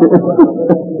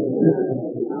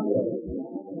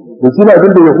da shi ne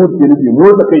abin da Yahud ke nufi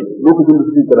motsa kai lokacin da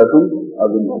suke karatu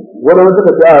abin wannan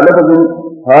suka ce a lafazin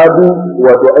hadu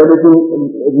wato ainihin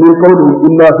min qawli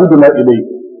inna hudna ilay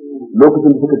lokacin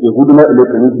da suka ce hudna ilay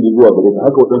kan su zuwa gare ka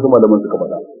haka wadansu malaman suka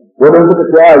faɗa wannan suka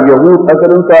ce a Yahud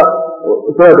asalin sa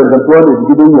sai dangantuwa ne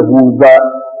gidan Yahuda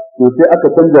to sai aka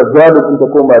canza zalimin ta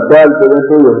koma dal ta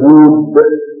zanto Yahud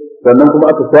sannan kuma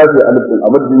aka shafe alifin a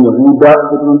madadin Yahuda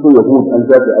ta zanto Yahud an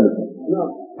shafe alifin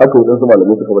haka wadansu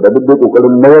malamai suka faɗa duk dai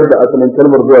kokarin mayar da asalin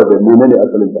kalmar zuwa ga menene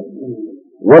asalin ta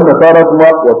wannan tsara kuma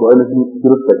wato ainihin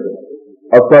kirista ce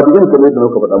as-sabiqin kamar yadda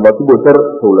muka faɗa masu bautar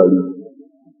taurari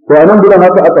to anan gudan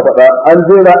haka aka faɗa an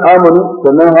jera amanu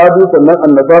sannan hadu sannan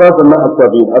annasara sannan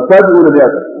as-sabiqin as-sabiqun da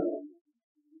aka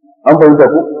an fahimta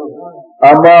ko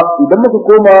amma idan muka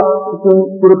koma cikin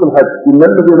suratul hajj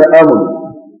innal ladina amanu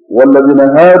wal ladina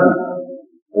hadu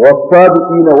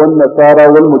was-sabiqin wan nasara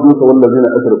wal majusa wal ladina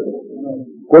ashraku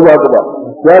ko ba haka ba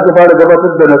ya ta fara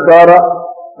gabatar da nasara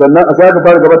sannan a aka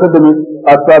fara gabatar da ni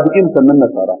as-sabiqin sannan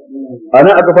nasara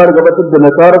ana aka fara gabatar da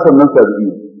nasara sannan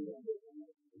sabiqin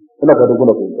ina fata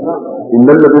kuna ko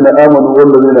innal ladina amanu wal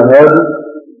ladina hadu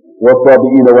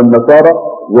was-sabiqin wan nasara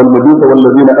wal majusa wal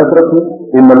ladina ashraku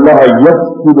inna allaha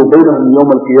yafsilu bainahum yawm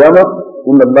al-qiyamah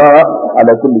inna allaha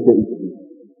ala kulli shay'in qadir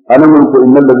ana mun ko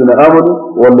innal ladina amanu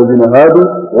wal ladina hadu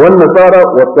wan nasara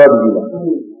was-sabiqin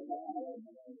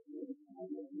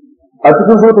a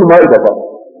cikin suratul ma'ida fa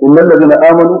innal ladina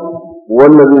amanu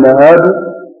wal ladina hadu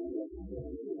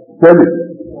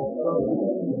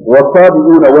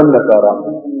was-sabiquna wan nasara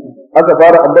aka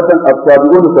fara ambatan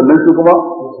as-sabiqun sannan shi kuma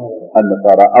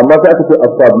an-nasara amma sai aka ce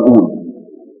as-sabiqun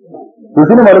to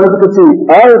shine malamai suka ce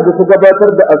ayar da ta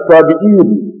gabatar da as-sabiqin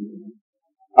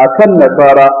akan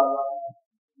nasara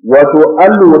wato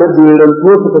an lura da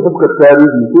yaranto suka fuskar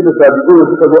tarihi sai da sabiqun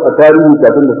suka zo a tarihi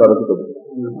kafin nasara suka zo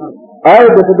ayar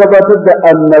da ta gabatar da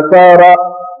an-nasara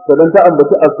sannan ta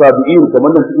ambaci as-sabiqin kamar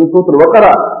nan cikin suratul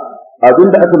baqara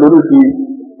abinda aka lura shi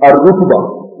ar-rutba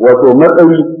wato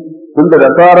matsayi tun da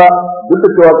nasara duk da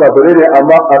cewa kafirai ne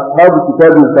amma ashabu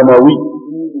kitabin samawi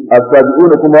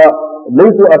as-sabiquna kuma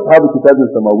laysu ashabu kitabin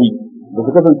samawi ba su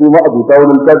kasance ma abuta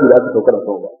wani littafi da aka saukar a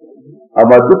sama ba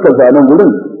amma dukkan sa nan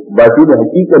gurin ba shi da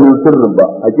hakikanin sirrin ba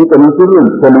hakikanin sirrin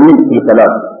tanwi fil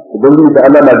kalam ubangiji da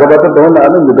Allah na gabatar da wannan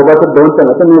anan da gabatar da wancan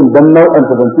akan yin dan nau'an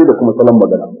tafsir da kuma salon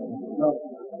magana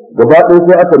gaba ɗaya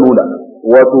sai aka nuna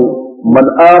wato man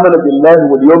amana billahi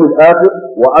wal yawmil akhir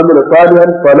wa amila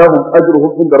salihan falahum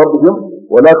ajruhum inda rabbihim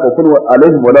wa la khawfun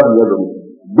alaihim wa la hum yahzanun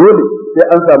dole sai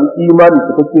an samu imani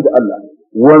cikakke da Allah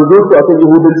wanzo su akan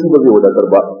yahudanci ba zai wadatar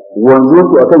ba wanzo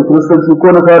su akan kiristanci ko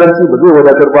nasaranci ba zai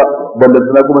wadatar ba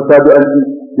ballantana kuma sabi'anci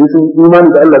sai sun imani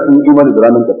da Allah sun imani da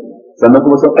ranar ƙarshe sannan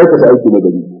kuma sun aikata aiki na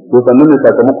gari to sannan ne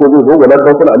sakamako zai zo wala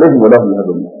khawfun alaihim wa la hum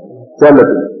yahzanun sai Allah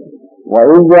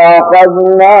وإذا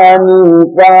أخذنا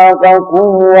ميثاقكم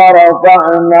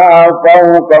ورفعنا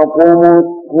فوقكم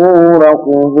الطور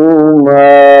خذوا ما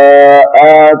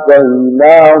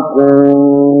آتيناكم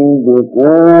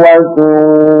بقوة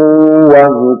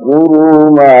واذكروا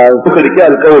ما تلك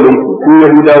القول في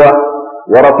يهودا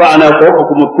ورفعنا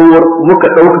فوقكم الطور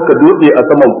مكتوك دوتي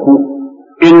أسمنكم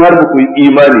إن هربكم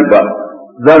إيماني با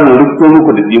zamu rikto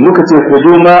muku da shi muka ce ku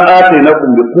zo ma atainakum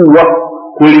bi quwwa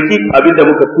ku riki abinda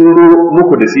muka turo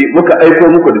muku da shi muka aiko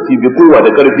muku da shi bi kowa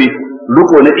da karfi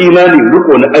riko na imani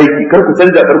riko na aiki kar ku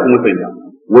canja kar ku musanya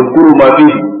wazkuru ma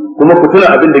fihi kuma ku tuna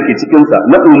abin da ke cikin sa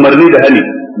na umarni da hali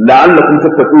la'allakum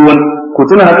tattaqun ku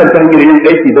tuna hakan ta hanyar yin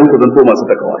aiki don ku zanto masu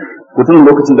takawa ku tuna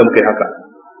lokacin da muka yi haka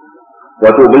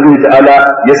wato ubangiji ta'ala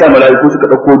ya sa mala'iku suka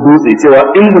dauko dutse cewa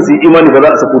in ba su yi imani ba za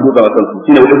a sako dutsen a kansu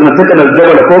shine wa idan takana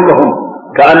al-jabal fawqahum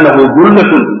ka'annahu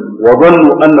dhullatun wa dhannu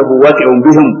annahu waqi'un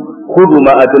bihim خذوا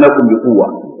ما آتناكم بقوة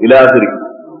إلى آخره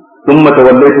ثم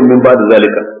توليتم من بعد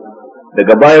ذلك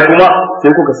daga baya kuma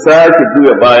sai kuka sake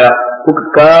juya baya kuka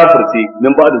kafirce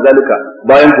min ba'da zalika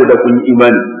bayan ku da kun yi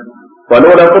imani fa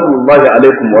law la fadlullahi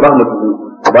alaikum wa rahmatuhu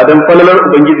ba dan falalar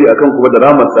ubangiji akan ku da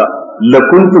rahmarsa la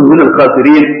kuntum min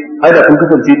al-khasirin ada kun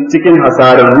kasance cikin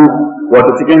hasararru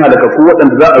wato cikin halakaku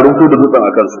waɗanda za a rubuto da dutsen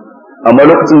akan su amma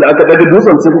lokacin da aka daga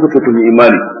dutsen sai kuka ce kun yi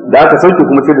imani da aka sauke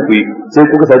kuma sai ku yi sai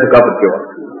kuka sake kafircewa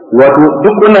wato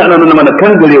duk wannan ana nuna mana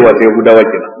kan garewa ta Yahudawa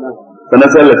kenan sannan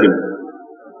sai Allah ya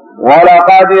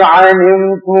ولقد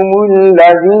علمتم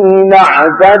الذين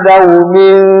اعتدوا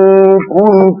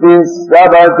منكم في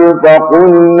السبت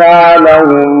فقلنا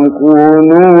لهم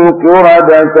كونوا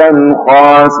قردة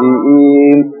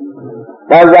خاسئين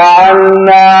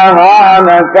فجعلناها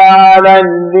نكالا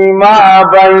لما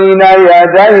بين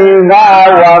يديها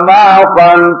وما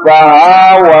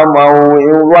خلفها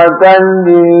وموعظة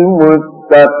للمتقين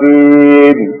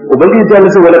ubangiji ta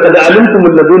nace wala kad alimtum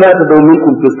alladhina tadaw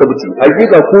minkum fi sabti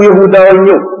hakika ku yahudawan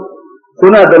yau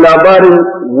kuna da labarin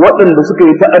waɗanda suka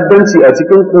yi ta'addanci a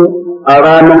cikin ku a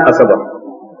ranar asabar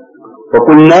fa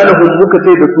kunna lahum muka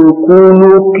ce da su kunu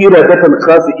qiradatan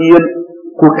khasiyan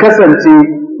ku kasance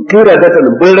qiradatan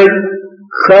birai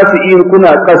khasiyin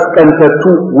kuna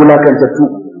kaskantattu wulakantattu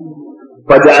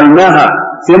fa ja'alnaha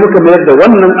sai muka mayar da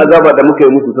wannan azaba da muka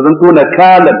yi musu ta zanto na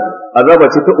kalan azaba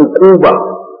ce ta uquba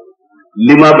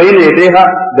lima bayna yadayha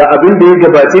da abin da ya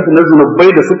gabace ta na zunubai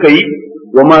da suka yi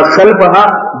wa ma khalfaha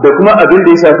da kuma abin da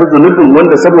ya shafi zunubin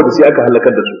wanda saboda shi aka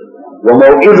halakar da su wa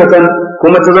mau'izatan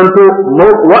kuma ta zanto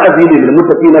wa'azi ne lil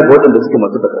muttaqina ga waɗanda suke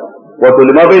masu takawa wato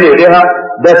lima bayna yadayha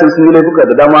da sun yi laifuka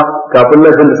da dama kafin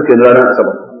laifin da suka yi ranar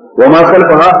asabar wa ma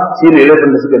khalfaha shine laifin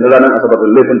da suka yi ranar asabar da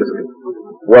laifin da suka yi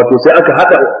wato sai aka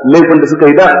hada laifin da suka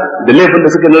yi da laifin da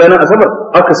suka yi ranar asabar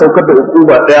aka saukar da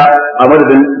hukuma daya a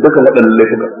madadin dukkan waɗannan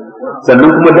laifuka sannan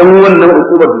kuma dan wannan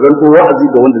hukumar da zanto wa'azi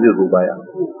ga wanda zai zo baya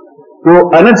to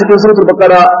a nan cikin suratul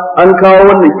baqara an kawo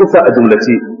wannan kisa a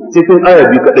jumlace cikin aya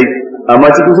biyu kadai amma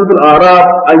cikin suratul a'raf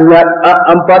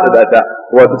an fada ta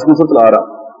wato cikin suratul a'raf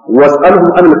was'alhum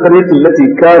an al-qaryati allati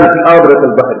kanat abrat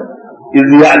al-bahr iz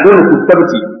ya'dunu fi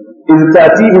as-sabti iz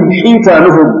ta'tihim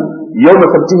hitanuhum yawma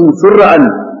sabtihim sur'an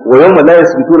wa yawma la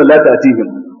yasbituna la ta'tihim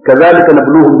kadhalika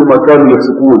nabluhum bima kanu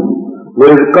yafsukun wa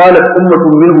iz qalat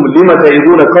ummatun minhum lima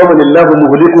ta'iduna qawman illahu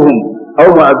muhlikuhum aw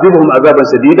mu'adhibuhum 'adaban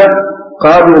shadida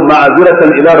قالوا معذرة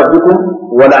إلى ربكم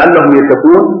ولعلهم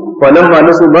يتقون فلما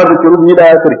نسوا ما ذكروا به إلى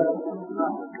آخره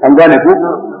an gane ku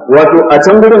wato a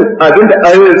can gurin abinda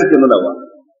ayoyin suke nuna ba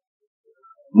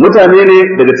mutane ne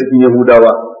daga cikin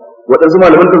Yahudawa waɗansu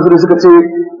malaman tafsiri suka ce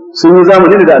sun yi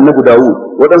zamani ne da Annabi Dawud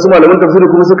waɗansu malaman tafsiri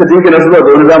kuma suka jingina su zuwa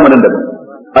ga wani zamanin daban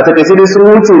a takaice dai sun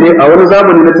wuce ne a wani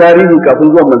zamani na tarihi kafin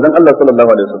zuwan manzon Allah sallallahu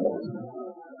alaihi wasallam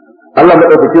Allah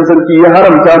madaukakin sarki ya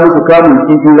haramta musu kamun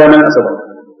kifi ranar Asabar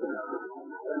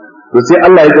to sai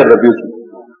Allah ya jarrabe su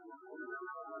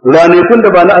ranakun da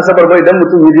ba na asabar ba idan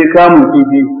mutum ya je kamun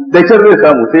kifi da kyar zai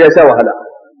samu sai ya sha wahala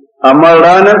amma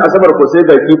ranar asabar ko sai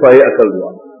ga kifaye akan ruwa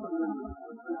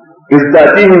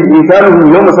istatihim insanuhum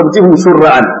yawma sabtihim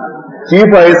sur'an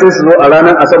kifaye sai su zo a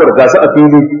ranar asabar ga su a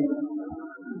fili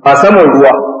a saman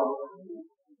ruwa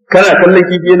kana kallon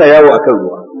kifi yana yawo akan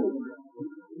ruwa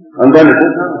an gane ku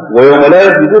wa yawma la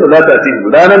yasbitu la ta'tihim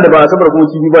ranar da ba asabar kuma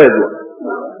kifi ba ya zuwa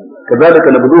كذلك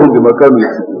نبلوهم بما كانوا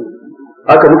يكسبون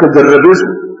haka muka jarrabe su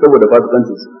saboda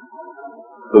fasikancin su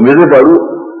to me zai faru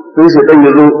sai shaytan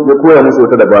ya zo ya koya musu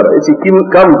wata dabara yace kin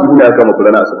kamun kifi ne aka maka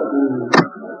ranar asabar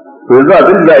to yanzu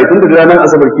abin da za a yi tunda ranar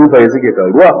asabar kifaye suke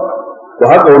taruwa to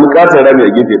haka wani katon rami a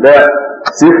gefe daya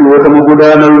sai ku wata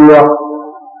magudanar ruwa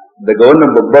daga wannan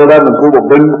babban ramin ko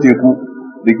babban teku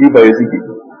da kifaye suke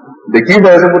da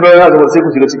kifaye sun fito ranar asabar sai ku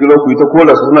shiga cikin ruwa ku yi ta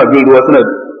kola su suna bin ruwa suna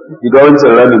shiga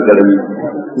wancan ramin karami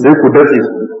sai ku dace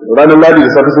ranar ladi da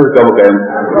safe sai ku kama kayan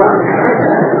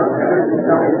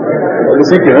wani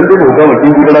shi ke nan dai ba ku kama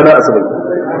kin gida ranar asabar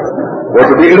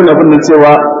wato dai irin abin nan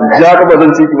cewa ja ba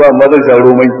zan ci ki ba amma zan sha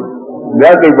romai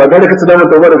ya kai ba gane ka ci naman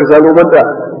tawa da ka sha roman ta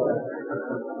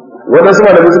wadansu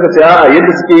malamai suka ce a'a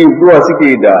yadda suke yi zuwa suke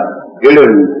da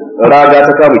irin raga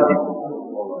ta kama ki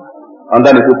an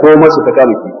gane ko masu ta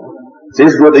kama ki sai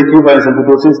su zo da kifayen sun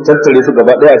fito sai su tattare su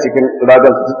gaba daya a cikin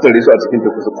ragan su tattare su a cikin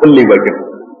teku su kulle bakin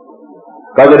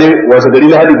kaga dai wasu gari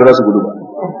lahadi ba za su gudu ba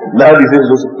lahadi sai su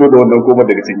zo su fito da wannan komar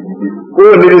daga cikin kifi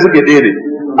kowanne dai suke ɗaya ne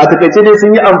a takaice dai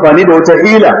sun yi amfani da wata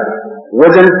hila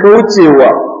wajen kaucewa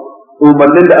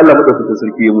umarnin da Allah madaukakin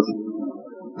sarki ya musu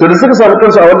to da suka samu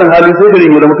kansu a wannan hali sai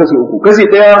garin ya zama kashi uku kashi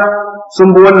ɗaya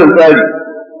sun bi wannan tsari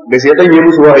da shaytan ya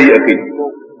musu wahayi akai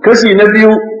kashi na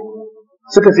biyu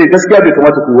suka ce gaskiya bai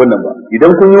kamata ku yi wannan ba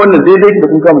idan kun yi wannan daidai da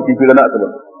kun kama kifi ranar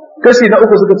asabar kashi na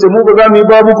uku suka ce mu ba za mu yi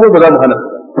babu ko ba za mu hana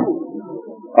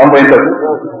an bayyana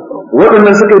ku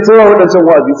waɗannan suka yi cewa waɗancan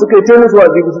wa'azi suka yi musu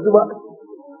wa'azi ba su ji ba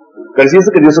karshe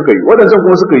suka je suka yi waɗancan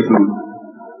kuma suka yi shiru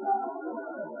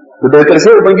to daga karshe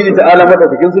ubangiji ta ala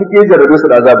madaukakin sarki ya jarrabe su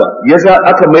da azaba yasa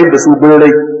aka mai da su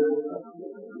birrai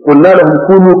kunna lahum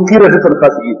kunu qiradatan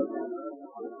khasi'in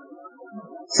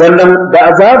sannan da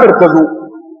azabar ta zo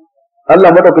Allah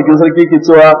madaukakin sarki yake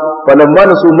cewa falamma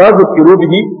nasu ma zukiru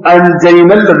bihi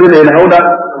anjaynal ladina yanhauna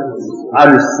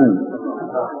an-su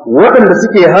waɗanda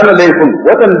suke hana laifin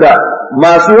waɗanda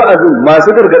masu wa'azin masu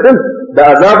gargadin da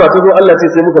azaba ta zo Allah ce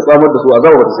sai muka tsamar da su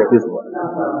azaba ba ta shafe su ba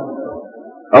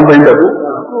an fahimta ko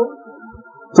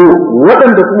to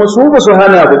waɗanda kuma su ba su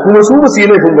hana ba kuma su ba su yi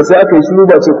laifin ba sai aka yi shiru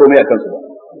ba ce komai akan su ba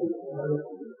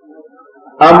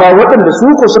amma waɗanda su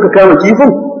ko suka kama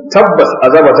kifin tabbas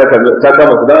azaba ta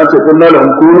kama su dan an ce kunna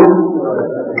lahum kunu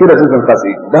kida sun san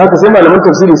kasi dan haka sai malaman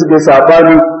tafsiri suka yi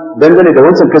sabani dangane da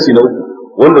wancan kashi na uku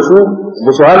wanda su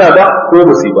ba su hana ba ko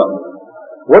ba su yi ba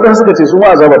wadanda suka ce su ma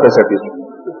azaba ta shafe su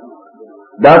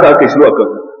dan haka aka yi shiru akan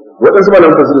wadansu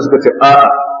malaman tafsiri suka ce a'a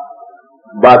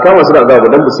ba kama su da azaba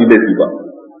dan ba su yi laifi ba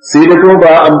sai da kuma ba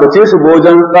a ambace su ba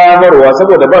wajen kamarwa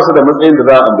saboda ba su da matsayin da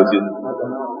za a ambace su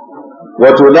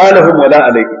wato la lahum wala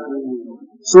alayhim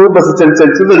su ba su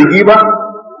cancanci zargi ba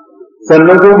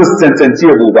sannan kuma ba su cancanci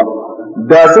yabo ba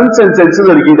da sun cancanci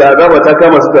zargi da azaba ta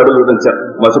kama su tare da wadancan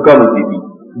masu kamun kifi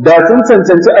da sun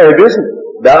cancanci a yabe su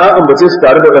da an ambace su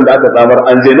tare da wanda aka tsamar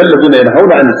an jainal ladina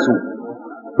yanhauna an su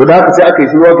to da haka sai aka yi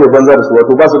shi wato banza da su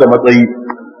wato ba su da matsayi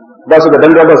ba su da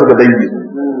danga ba su da dangi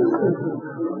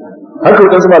haka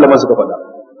wadansu malaman suka faɗa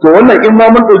to wannan in ma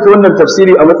mun ɗauki wannan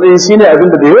tafsiri a matsayin shine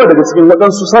abinda da yawa daga cikin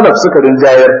waɗansu salaf suka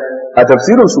rinjayar a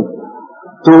tafsirin su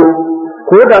to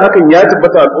ko da hakan ya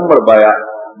tabbata al'ummar baya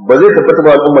ba zai tabbata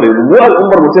ba al'ummar yanzu mu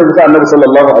al'ummar mutum ta annabi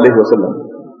sallallahu alaihi wasallam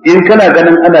in kana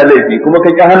ganin ana laifi kuma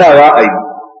kai ka hanawa a yi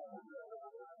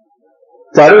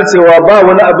tare da cewa ba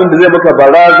wani abin da zai maka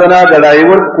barazana ga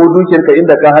rayuwar ko dukiyarka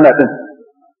inda ka hana din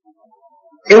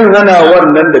in hanawar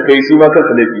nan da kai shi ma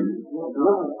kansa laifi ne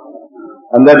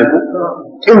an gane ku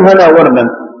in hanawar nan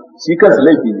shi kansa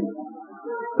laifi ne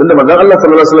tunda manzon Allah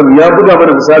sallallahu alaihi wasallam ya buga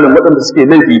mana misalin waɗanda suke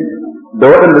laifi da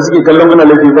waɗanda suke kallon ana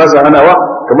laifi ba su hanawa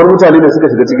kamar mutane ne suka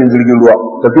shiga cikin jirgin ruwa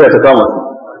tafiya ta kama su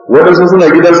waɗansu suna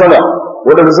gidan sama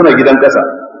waɗansu suna gidan ƙasa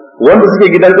wanda suke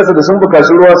gidan ƙasa da sun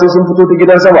bukaci ruwa sai sun fito ta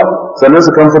gidan sama sannan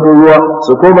su kan fito ruwa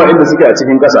su koma inda suke a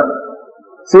cikin ƙasa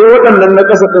sai waɗannan na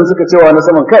ƙasa ɗin suka cewa na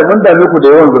saman kai mun dame ku da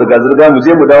yawan zirga-zirga mu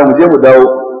je mu dawo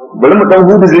bari mu dan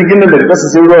hudu jirgin nan daga ƙasa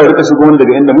sai ruwa ya rika shigo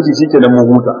daga inda muke shikenan mun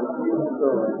huta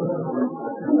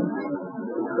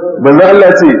banza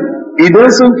Allah ce idan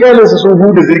sun kyale su sun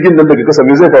hudu jirgin nan daga ƙasa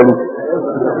me zai faru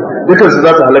dukansu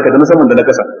za su halaka da na saman da na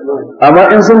ƙasa amma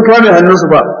in sun kame hannunsu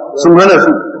fa sun hana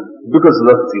su dukansu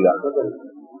za su tsira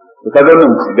to kaga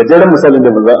wannan gajeren misalin da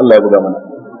manzon Allah ya buga mana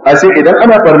a sai idan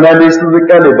ana barna ne su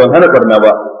zika ne ban hana barna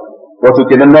ba wato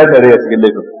kenan na tare a cikin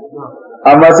laifin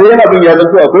amma sai yana bin ya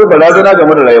zanto akwai barazana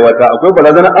game da rayuwata akwai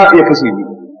barazana a iya kashe ni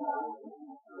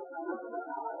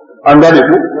an gane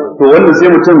ku to wannan sai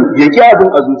mutum ya ki abin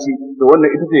a zuci to wannan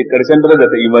ita ce karshen daraja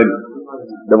ta imani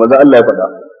da manzon Allah ya faɗa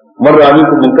man ra'a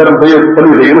minkum munkaran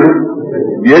falyughayyirhu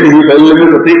biyadihi fa in lam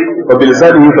yastati fa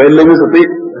bilisanihi fa in lam yastati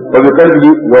wa bi qalbihi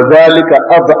wa zalika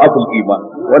adhafu al-iman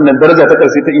wannan daraja ta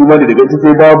karshe ta imani daga ita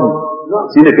sai babu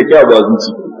shine ka kiyaye a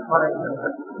zuci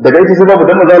daga ita sai babu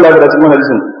dan manzo Allah ya cikin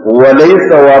hadisin wa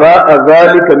laysa wara'a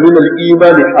zalika min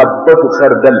al-iman habatu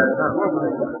khardal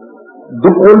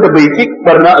duk wanda bai ki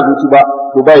barna a zuci ba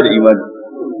to bai da imani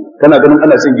kana ganin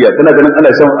ana shan giya kana ganin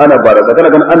ana barasa kana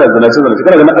ganin ana zina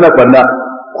kana ganin ana barna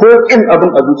ko kin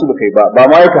abin a zuci baka yi ba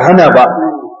ma yaka hana ba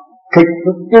kai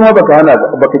kuma baka hana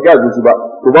baka ki a zuci ba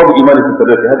to babu imani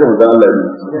tattare da haka manzon Allah ya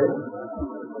nuna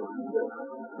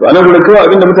to anan gurin kawai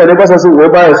abinda mutane ba sa so wai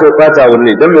baya so fata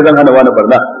wani ne dan me zan hana wani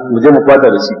barna mu je mu fata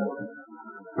da shi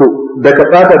to da ka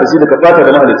fata da shi da ka fata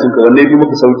da mahaliccinka wanne yafi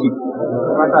maka sauki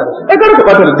ai kar ka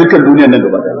fata da dukkan duniyar nan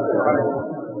gaba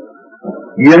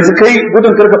yanzu kai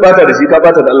gudun kar ka fata da shi ka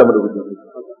fata da Allah madaukakin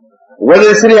wani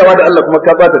shiryawa da Allah kuma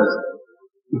ka fata da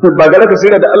shi ba ga ka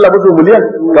shirya da Allah ba so miliyan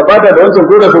ka fata da wancan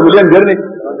ko da so miliyan 5 ne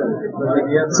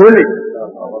sai ne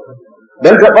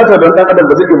dan ka fata da dan adam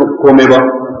ba zai yi maka komai ba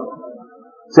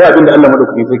sai abinda Allah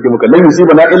madaukaki sai ke maka lan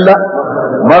yusibana illa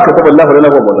ma kataba Allah lana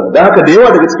wa mawlana dan haka da yawa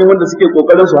daga cikin wanda suke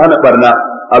kokarin su hana barna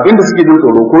abinda suke jin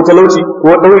tsoro ko talauci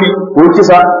ko dauri ko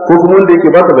kisa ko kuma wanda yake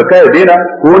baka zakka ya daina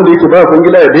ko wanda yake baka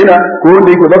kwangila ya daina ko wanda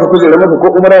yake baka kujera maka ko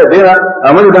umara ya daina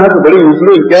amma dan haka bari in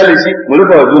shiru in kyale shi mu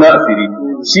rufa wa juna asiri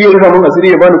shi ya rufa mun asiri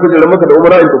ya bani kujera maka da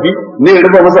umara in tafi ne ya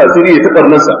rufa masa asiri ya ta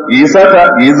karnarsa yayi sata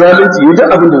yayi zalunci yayi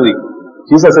duk abin da zai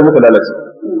shi yasa sai muka lalace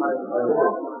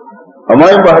amma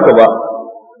in ba haka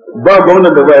ba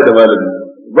gwamnan da baya da malami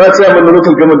ba chairman na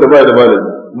local government da baya da malami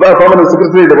ba permanent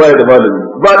secretary da baya da malami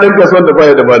ba dan kasuwan da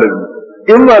baya da malami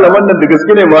in malaman nan da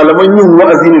gaske ne malaman yin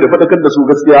wa'azi ne da fadakar da su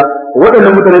gaskiya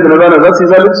waɗannan mutane da na zana za su yi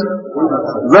zalunci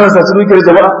za su saci dukiyar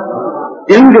jama'a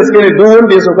in gaske ne duk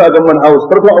wanda ya sauka a gamman house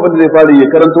farkon abin da zai fara ya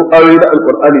karanto ayoyi da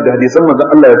alqur'ani da hadisan manzon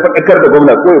Allah ya fadakar da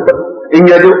gwamna ko ya in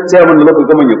ya je chairman na local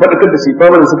government ya fadakar da shi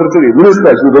permanent secretary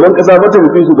minister shugaban kasa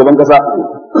mataimakin shugaban kasa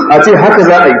a ce haka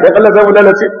za a yi dan Allah za mu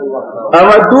lalace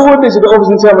amma duk wanda shiga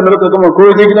ofishin chairman na local government ko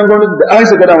je gidan gwamnati da an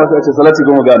shiga da masa a ce salati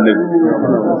goma ga annabi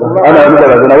ana yi da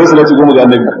razana wai salati goma ga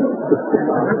annabi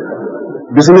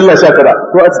bismillah shakara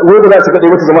to wai ba za ta kade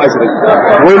mata jama'a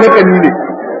 20 wai nakani ne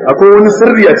akwai wani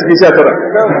sirri a cikin shakara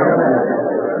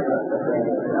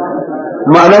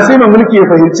ma'ana sai mai mulki ya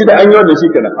fahimci da an yi wannan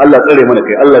shikenan Allah tsare mana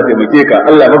kai Allah taimake ka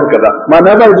Allah maka kaza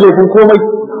ma'ana ba da laifin komai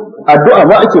addu'a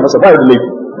ma ake masa ba da laifi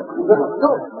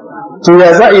to ya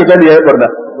za a iya gane yayi barna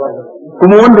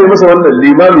kuma wanda ya masa wannan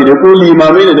limami ne ko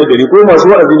limamai ne na gari ko masu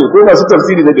wa'azi ne ko masu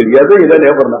tafsiri na gari ya zai gane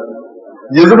ya barna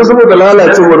yanzu ba saboda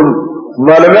lalacewar mu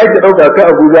malamai ake dauka ka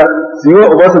Abuja su yi wa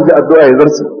Obasanjo addu'a ya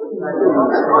zarce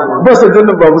ba sa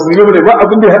jannan ba musulmi ne ba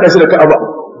abin da ya hada shi da Ka'aba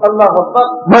Allahu Akbar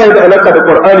ba ya da alaka da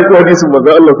Qur'ani ko hadisin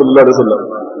manzon Allah sallallahu alaihi wasallam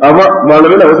amma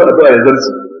malamai na masa addu'a ya zarce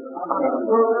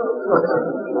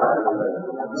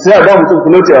sai a ba mutum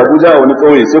fuloti a Abuja a wani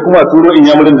kauye sai kuma a turo in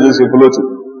yamurin da zai sai fuloti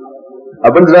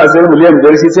abin da za a sayar miliyan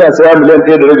 5 shi sai a saya miliyan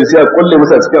 1.5 sai a kulle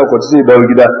masa a cikin akwati sai dawo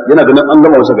gida yana ganin an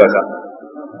gama wasu gasa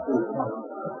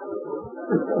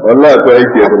wallahi akwai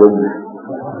aiki a gaban mu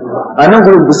a nan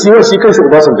gurin ba su yi wa shi kanshi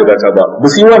Obasanjo gata ba ba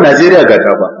su yi wa Najeriya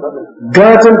gata ba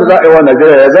gatan da za a yi wa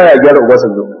Najeriya ya za a gyara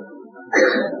Obasanjo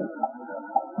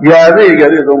ya zai yi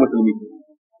gyara ya zama musulmi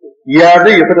ya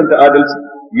zai yi fadanta adalci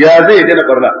ya zai yi daina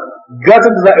barna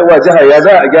gatan da za a yi wa jiha ya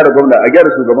za a gyara gwamna a gyara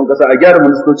shugaban kasa a gyara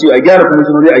ministoci a gyara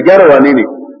kwamishinoni a gyara wane ne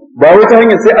ba wai ta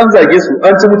hanyar sai an zage su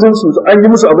an ci mutunsu an yi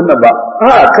musu abin nan ba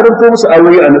a karanto musu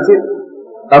ayoyi a natse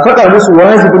a faɗa musu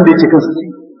wajibin da yake kansu su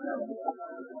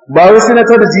ba wai sai na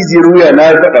tada jijiyar wuya na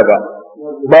faɗa ba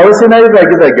ba wai sai na yi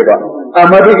zage-zage ba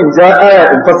amma dai in ja aya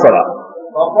in fassara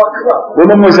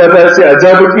domin mun sha ta ce a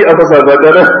ja baki a fassara ba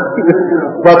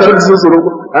tare da sun suru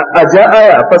a ja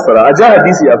aya a fassara a ja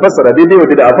hadisi a fassara daidai wa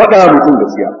da a faɗa mutum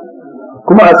gaskiya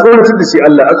kuma a tsoratar da shi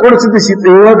Allah a tsoratar da shi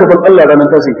tsayewa gaban Allah ranar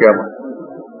tashin kiyama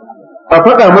a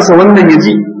faɗa masa wannan ya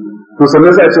ji to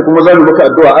sannan sai a ce kuma za mu maka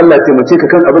addu'a Allah ya taimake ka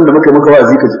kan abin da muka maka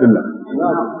wa'azi ka ji din nan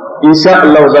insha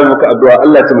Allah za mu maka addu'a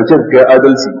Allah ya taimake ka kai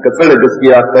adalci ka tsare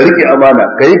gaskiya ka rike amana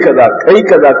kai kaza kai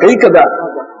kaza kai kaza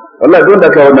wallahi don da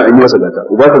aka wannan an yi masa gata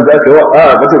ubasan da aka yi wa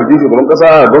a mata da shugaban kasa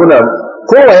gwamna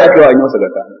kowa ya aka yi wa an yi masa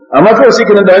gata amma kawai shi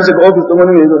kenan da an shiga office din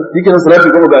wani ne shi kenan salati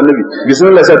goma ga annabi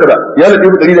bismillah 19 ya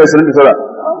latifu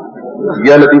 129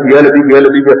 ya latifu ya latifu ya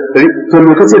latifu to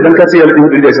me kace dan kace ya latifu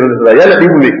 129 ya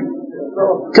latifu me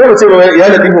kai ba ce ba ya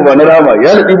latifu ba na rama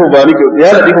ya latifu ba ni ya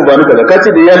latifu ba ni kaza kace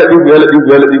da ya latifu ya latifu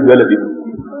ya latifu ya latifu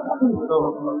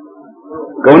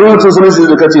ga wani mutum sunan shi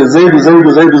da kace zaidu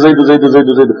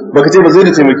baka ce ba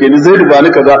zaidu taimake ni zaidu ba ni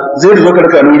kaza zaidu zo ka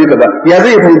raka ni wuri kaza ya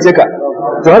zai fahimce ka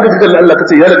to haka kika Allah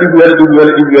kace ya latifu ya latifu ya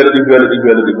latifu ya latifu ya latifu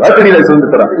ya latifu haka ne da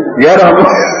sunan tara ya rahama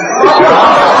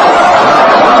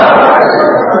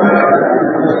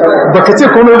baka ce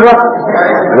komai ba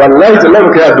wallahi tallahi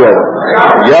baka yi addu'a ba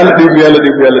ya latifu ya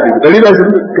latifu ya latifu dari da shi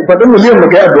fadin miliyan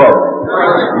baka yi addu'a ba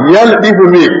ya latifu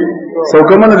me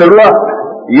saukar mana da ruwa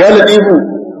ya latifu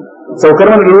saukar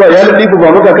mana da ruwa ya latifu ba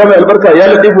maka kama albarka ya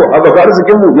latifu abaka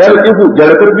arzikin mu ya latifu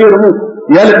jaratar biyar mu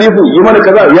ya latifu yi mana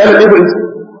kaza ya latifu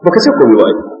baka ce komai ba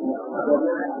ai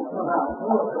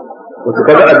wato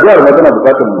kaga addu'ar ma tana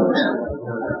bukatar mu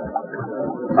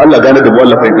Allah gane da mu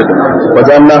Allah fahimta da mu wa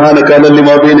janna hana kana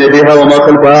lima bayna yadayha wa ma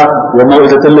khalfaha wa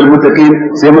mau'izatan lil muttaqin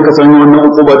sai muka sanya wannan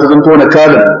ukuba ta zanto na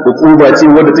kala ukuba ce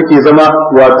wanda take zama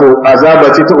wato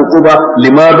azaba ce ta ukuba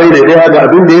lima bayna yadayha ga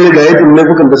abin da ya riga ya tun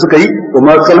laifukan da suka yi wa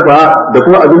ma khalfaha da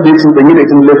kuma abin da ya tun danyi da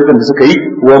tun laifukan da suka yi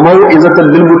wa mau'izatan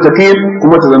lil muttaqin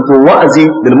kuma ta zanto wa'azi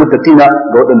lil muttaqina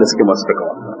ga waɗanda suke masu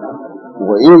takawa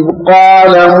وإذ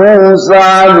قال موسى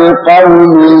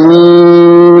لقومه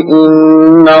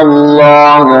إن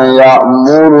الله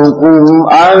يأمركم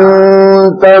أن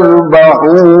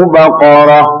تذبحوا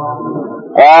بقرة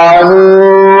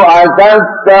قالوا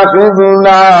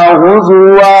أتتخذنا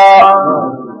هزوا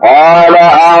قال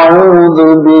أعوذ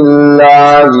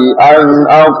بالله أن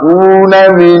أكون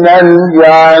من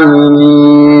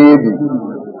الجاهلين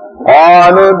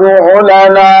قالوا ادع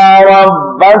لنا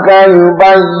ربك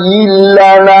يبين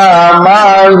لنا ما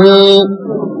هي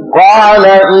قال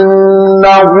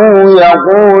إنه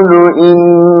يقول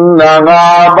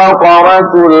إنها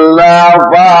بقرة لا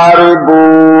فارض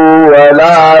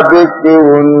ولا بكر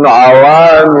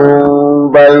عوان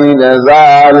بين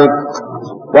ذلك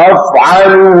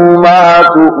فافعلوا ما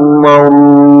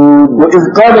تؤمرون وإذ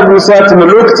قال موسى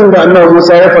تملوك أن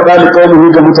موسى يفقى لقومه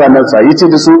كمتعنسا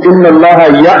يتدسوا إن الله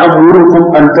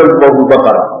يأمركم أن تذبحوا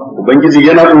بقرة وبنجي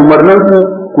ينا أمرناكم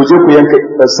كجوكو ينك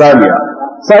الثانية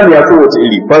ثانية قوة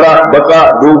إلي فرا بقى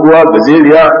دوغوا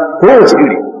بزيريا قوة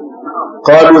إلي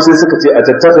قالوا سيسكتي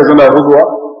أتتخذنا هزوا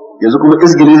يزكم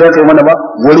إزجلي ذاك يومنا ما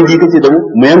ولدي كتي دمو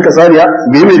مينك ثانية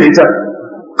ميمي ليتا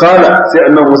قال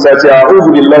سيدنا موسى أعوذ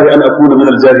بالله أن أكون من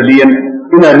الجاهلين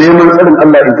ina neman tsarin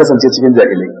Allah in kasance cikin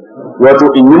jahilai wato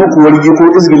in yi muku wargi ko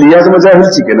izgili ya zama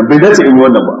jahilci kenan bai dace in yi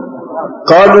wannan ba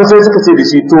qalu sai suka ce da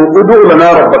shi to udu lana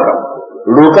rabbaka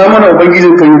roka mana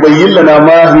ubangijin ka yubayyin lana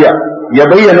ma hiya ya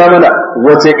bayyana mana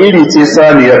wace iri ce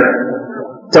saniyar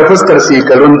ta fuskar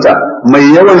shekarunta mai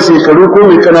yawan shekaru ko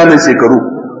mai kananan shekaru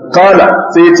qala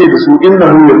sai ya ce da su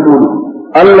innahu yaqulu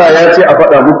Allah ya ce a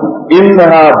faɗa muku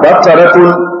innaha baqaratun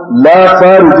la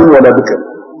faridun wala bikr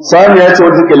saniya ce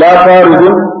wanda ke la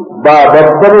faridun ba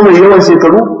babbar mai yawan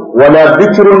shekaru wala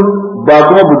bikrun ba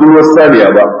kuma budurwar saniya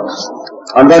ba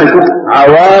an gane ku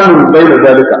awanun baina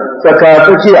zalika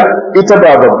tsakatsakiya ita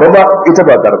ba babba ba ita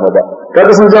ba karama ba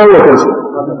kaga sun jawo wa kansu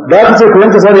da ka ce ku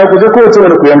yanka saniya ku je kowace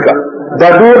wani ku yanka da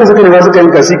duk wanda suka nema suka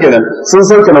yanka shi kenan sun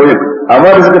sauke nauyin, amma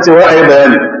da suka ce wa ayi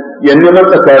bayani yanne man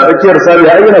tsakiyar sani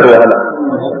ai yana da wahala.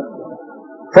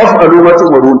 Faf'alu ma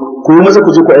tu'marun, ku yi masa ku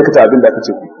je ku aikata abin da aka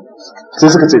ce ku. Sai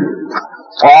suka ce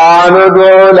قالوا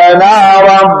ادع لنا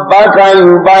ربك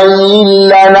يبين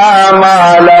لنا ما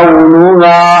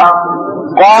لونها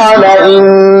قال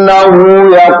إنه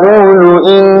يقول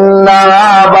إنها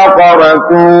بقرة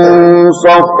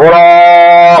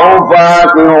صفراء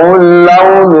فاقع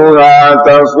لونها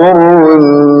تسر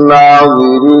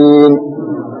الناظرين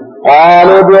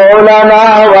قالوا ادع لنا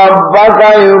ربك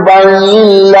يبين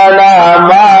لنا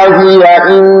ما هي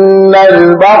إن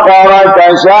البقرة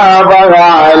تشابه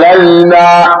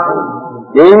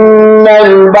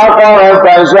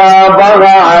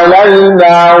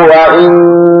علينا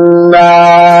وإنا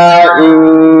إن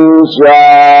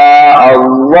شاء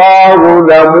الله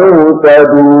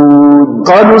لمهتدون.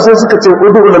 قالوا سيسكت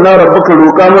ادع لنا ربك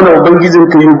روكا منا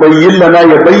وبنجزك يبين لنا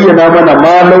يبين منا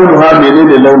ما لونها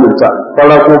منين لونها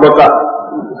فلا ko baka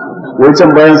wancan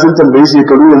bayan sun tambayi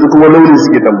shekaru yanzu kuma launi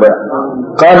suke tambaya.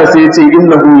 Kana sai yace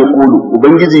innahu yaqulu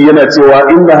ubangiji yana cewa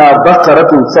innaha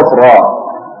baqaratun safra,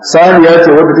 saniya ce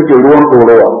wadda take ruwan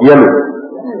dorawa yalo.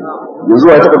 Yanzu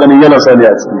a taɓa ganin yana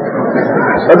saniya ce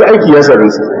kaga aiki ya sare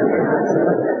shi.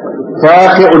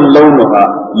 Faqi'un launuha,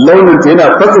 launin ta yana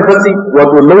fatsi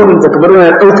wato launin ta kamar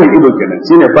yana daukar ido kenan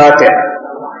shine faqi'.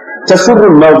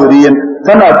 Tasurrun naziriyan,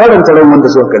 tana faranta ran wanda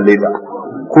suka kalle ta.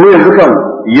 Ko yanzu kan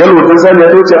yalo dan saniya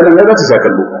ta wuce anan ya za ta sha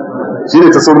kallo shine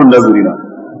tasurrun nazirina.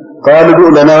 Qalu du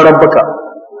lana rabbaka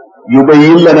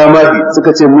yubayyin lana ma fi,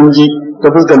 suka ce mun ji ta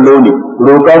fuskar launi,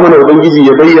 roƙa mana ubangiji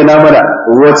ya bayyana mana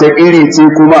wace iri ce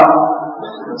kuma,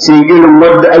 shi irin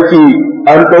wadda ake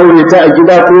an daure ta a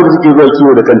gida ko da take zuwa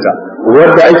kiwo da kanta,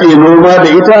 wadda ake noma da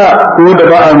ita ko da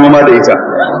ba a noma da ita.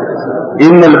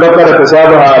 Innal baqara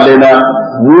tashabaha alaina,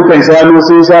 mu kan shanu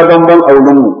sun sha bamban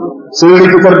auren mu, sun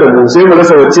rikitar da mu sai mu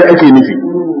rasa wacce ake nufi,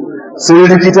 sun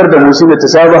rikitar da mu shine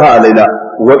tashabaha alaina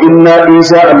wa inna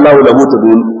insha Allah la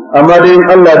mutadun, amma dai in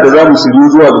Allah da zamu shiryu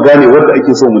zuwa ga gane wanda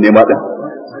ake so mu nema din.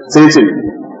 Sai ce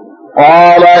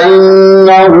قال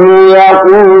إنه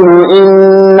يقول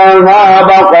إنها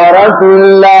بقرة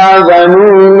لا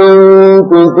ذلول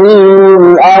تثير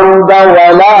الأرض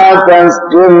ولا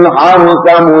تسقي الحرث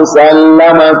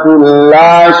مسلمة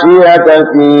لا شية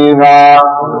فيها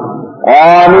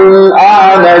قالوا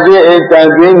الآن جئت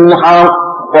بالحق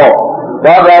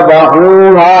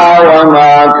فذبحوها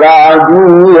وما كادوا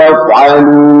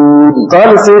يفعلون.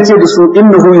 قال سيتي دسو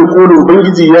إنه يقول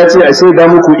بنجي ياتي أشيء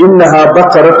دامك إنها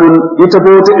بقرة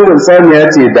يتبوت إلى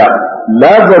ثانياتي دا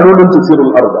لا ذلول تثير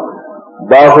الأرض،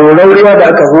 ba horarriya da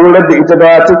aka horar da ita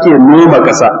ba take noma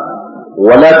ƙasa,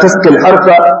 wala taskil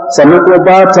harfa sannan ko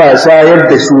ba ta shayar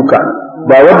da shuka,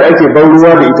 ba wanda ake ban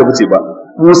ruwa da ita bace ba.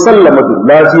 Musallamatu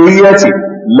lafiyayya ce,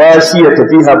 lafiya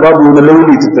tafiha babu wani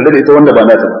launi tattare da ita wanda ba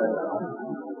nata ba.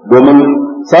 Domin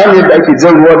saniyar da ake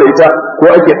jan ruwa da ita ko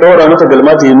ake ɗaura mata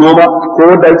galma ta yi noma ko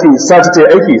wanda ake sa ta yi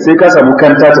aiki sai ka samu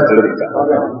kanta tattare da ita,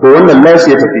 to wannan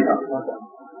lafiya tafiha.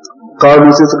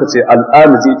 Kawo sai suka ce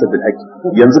al'ana ji ta bil haqqi,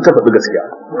 yanzu ka faɗi gaskiya.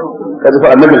 Kaji fa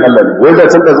annabin Allah ne, wai da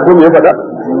can da zuko me ya faɗa?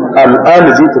 Al'ana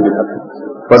ji ta bil haqqi.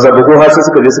 Fa zabuhu ha sai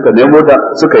suka je suka nemo ta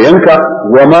suka yanka,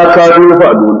 wa ma kadu fa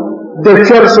alun, da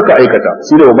kyar suka aikata,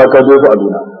 shine wa ma kadu fa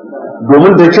aluna,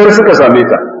 domin da kyar suka same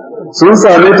ta. Sun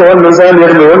same ta wannan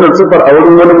saniyar mai wannan sifar a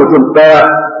wurin wani mutum daya,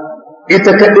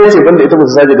 ita kaɗai ce banda ita ba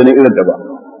su sake ganin irin ta ba.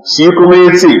 Shi kuma ya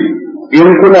ce in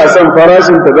kuna son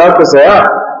farashin ta za ku saya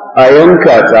a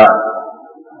yanka ta,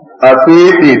 a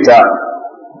feɗe ta,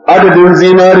 adadin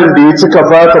zinarin da ya cika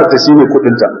fatar ta shine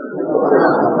kuɗinta.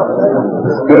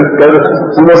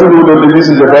 Su masu da wani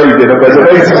su jafa'i ke da ba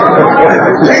jafa'i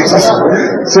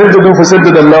sai da dufa sadda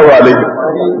da Allah alaihi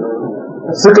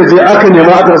suka je aka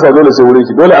nema aka rasa dole sai wurin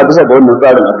shi, dole a bisa ga wannan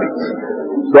tsarin akai.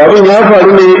 To abin ya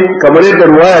faru ne kamar yadda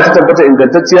ruwaya ta tabbata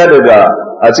ingantacciya daga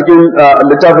a cikin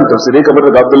littafin tafsirai kamar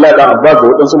daga Abdullahi dan Abbas da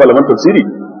waɗansu malaman tafsiri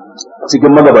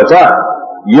cikin magabata,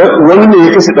 wani ne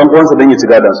ya kashe dan uwansa dan ya ci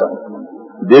gadansa,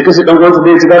 da ya kashe dan uwansa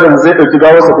dan ya ci gadansa zai dauki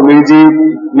gawarsa kuma ya je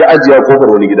ya ajiye a kofar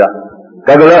wani gida.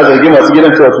 Kaga za a zargi masu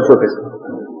gidan cewa su so kashe.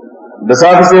 Da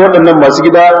safe sai waɗannan masu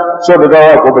gida so ga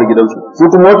gawa a kofar gidansu, su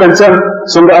kuma waɗancan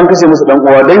sun ga an kashe musu dan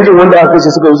uwa, dangin wanda aka kashe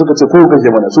suka ce ko kashe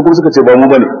mana, su kuma suka ce ba mu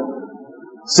bane.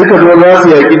 Suka zo za su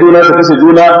yaƙi juna su kashe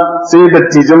juna, sai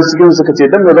dattijan cikin suka ce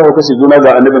dan me za ku kashe juna ga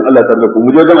annabin Allah tare da ku, mu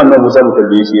je wajen annabi Musa mu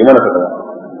tarbiye shi ya mana fatawa.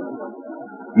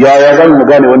 Yaya za mu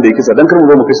gane wanda ya kisa dan kar mu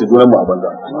zo mu kashe junan mu a banza.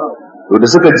 To da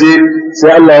suka je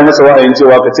sai Allah ya masa wa'ayin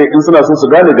cewa ka ce in suna so su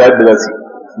gane ga yadda za su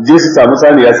je su samu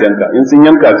saniya su yanka, in sun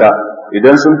yanka ta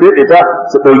idan sun fede ta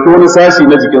su ɗauki wani sashi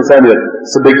na jikin saniyar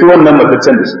su daki wannan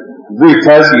mataccen da shi, zai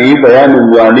tashi yayi bayanin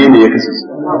wane ne ya kashe shi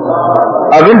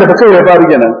abinda fa kai ya faru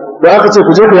kenan da aka ce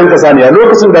ku je ku yanka saniya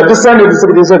lokacin da duk saniya da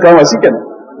suka je suka kama shi kenan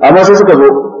amma sai suka zo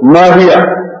mahiya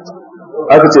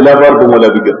aka ce labar da wala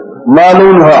bigir ma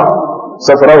launuha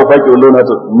safra wa faqi launha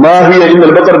mahiya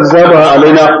innal baqara tasabaha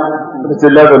alaina sai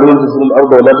la talun tusul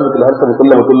al-ardh wa la tudkil harsa bi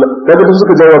kulli kaga duk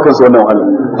suka jawo kansu wannan wahala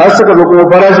har suka zo kuma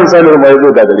farashin saniyar ma yazo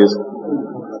da gare su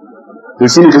to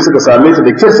shine da suka same ta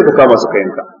da kyar suka kama suka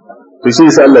yanka to shi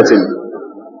sai Allah ya ce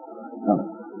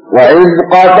وإذ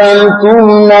قتلتم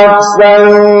نفسا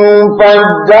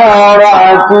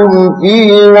فادارأتم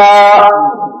فيها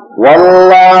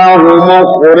والله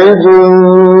مخرج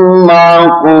ما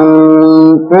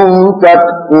كنتم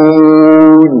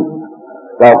تكتمون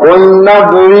فقلنا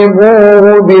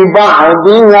اضربوه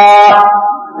ببعضها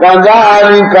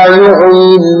كذلك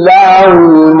يحيي الله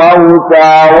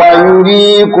الموتى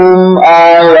ويريكم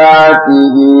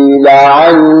آياته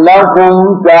لعلكم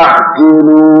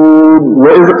تعقلون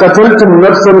وإذ قتلتم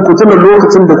نفسا كتنا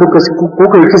لوكة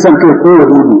كوكا يكسن كي يكون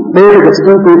يهودي ɗaya daga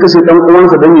cikin ku ya kashe ɗan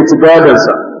uwansa don ya ci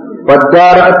gadansa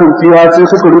fadara'atun fiha sai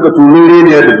suka rika tunure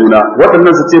ne da juna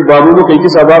waɗannan su ce ba mu muka yi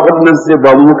kisa ba waɗannan su ce ba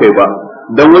mu muka yi ba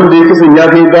dan wanda ya kisan ya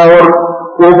kai gawar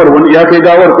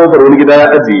kofar wani gida ya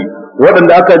ajiye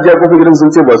waɗanda aka ajiye kofar gidan sun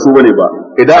ce ba su bane ba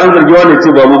idan an zargi wani ce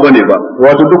ba mu bane ba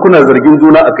wato duk kuna zargin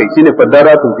juna akai shine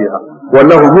fadara'atun fiha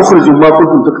wallahu mukhrijum ma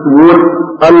kuntum taktumun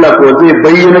Allah ko zai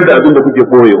bayyana da abin da kuke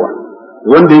koyewa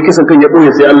wanda ya kisan kan ya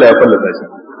koye sai Allah ya fallasa shi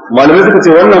malamai suka ce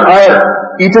wannan ayar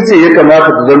ita ce ya kamata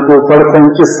ta zanto farkon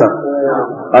kissa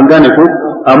an gane ko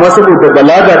amma saboda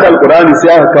balaga ta alqur'ani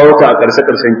sai aka kawo ta a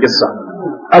karshen kissa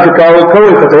aka kawo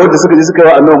kawai fatawar da suka je suka yi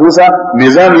wa annabi Musa me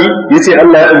zamu yi yace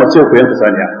Allah ya umarce ku yanka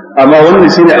saniya amma wannan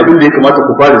shine abin da ya kamata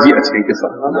ku fara ji a cikin kissa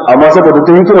amma saboda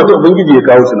ta hikima ta ubangiji ya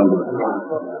kawo shi nan gudu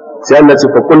sai Allah ce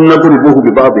fa kunna turibuhu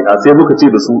bi ba'dha sai muka ce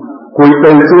da su ku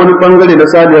dauki wani bangare na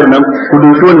saniyar nan ku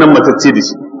doki wannan matacce da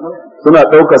shi suna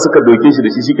dauka suka doke shi da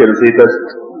shi shikenan sai ta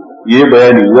yayi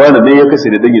bayani wani ne ya kashe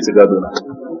da dan ya ci gado na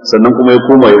sannan kuma ya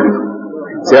koma ya mutu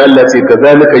sai Allah ce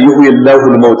kazalika yuhyi Allahu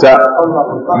al-mauta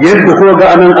yadda ko ga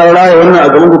anan an raya wannan a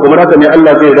gaban ku kamar haka ne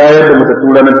Allah zai rayar da matattu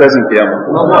ranar tashin kiyama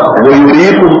wa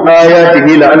yuriikum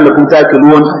ayatihi la'allakum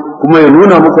ta'qilun kuma ya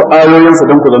nuna muku ayoyinsa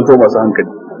don ku zanto masu hankali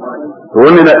to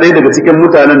wannan na ɗaya daga cikin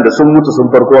mutanen da sun mutu sun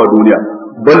farko a duniya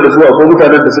banda su akwai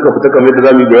mutanen da suka fita kamar yadda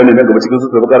zamu yi bayani nan gaba cikin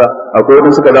sura Baqara akwai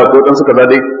wadansu suka da akwai wadansu suka da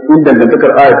dai in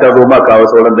dangantakar ayat ta zo ma kawo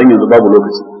sauran dan yanzu babu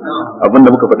lokaci abinda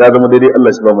muka faɗa zama daidai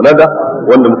Allah shi ba mu lada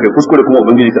wanda muka yi kuskure kuma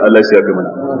ubangiji ta Allah shi ya kai mana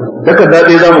takarda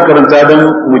dai zamu karanta dan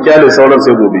mu kyale sauran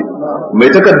sai gobe mai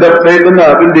takardar ɗaya din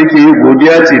abin da yake yi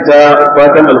godiya ce ta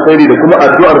fatan alkhairi da kuma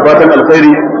addu'ar fatan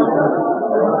alkhairi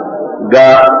ga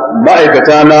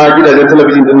ma'aikata na gidajen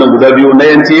talabijin din nan guda biyu na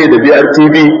NTA da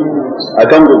BRTV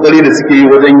akan kokari da suke yi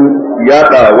wajen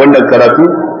yada wannan karatu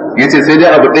yace sai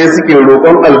dai abu ɗaya suke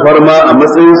roƙon alfarma a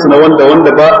matsayin su na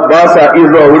wanda ba sa iya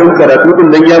zuwa wurin karatu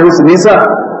din dan ya musu nisa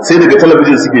sai daga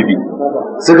talabijin suke bi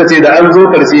suka ce da an zo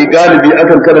karshe galibi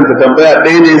akan karanta tambaya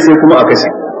ɗaya ne sai kuma a kashe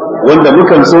wanda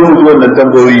mukan so mu ji wannan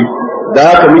tambayoyi da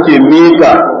haka muke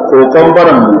mika kokon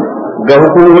baran mu ga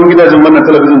hukumomin gidajen wannan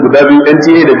talabijin guda biyu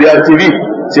NTA da BRTV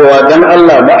cewa dan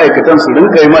Allah ma'aikatan su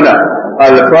rinka yi mana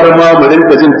alfarma mu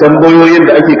rinka jin tambayoyin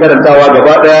da ake karantawa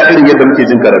gaba daya irin yadda muke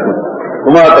jin karatu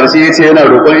kuma a ƙarshe yace yana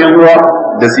roƙon yan uwa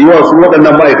da su yi wa su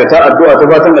waɗannan ma'aikata addu'a ta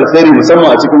fatan alkhairi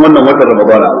musamman a cikin wannan watan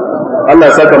Ramadana Allah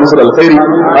ya saka musu da alkhairi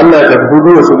Allah ya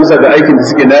tafi su bisa ga aikin da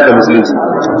suke na yada musulunci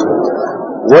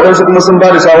waɗansu kuma sun ba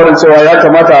da shawarar cewa ya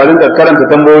kamata a rinka karanta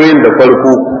tambayoyin da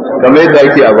farko kamar yadda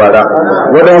ake a bara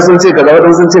waɗansu sun ce kaza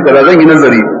waɗansu sun ce kaza zan yi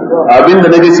nazari abinda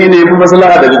na ga shine yafi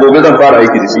maslaha daga gobe zan fara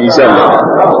aiki da shi insha Allah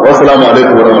wassalamu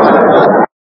alaikum wa rahmatullahi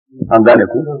an gane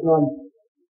ku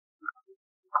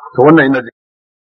to wannan ina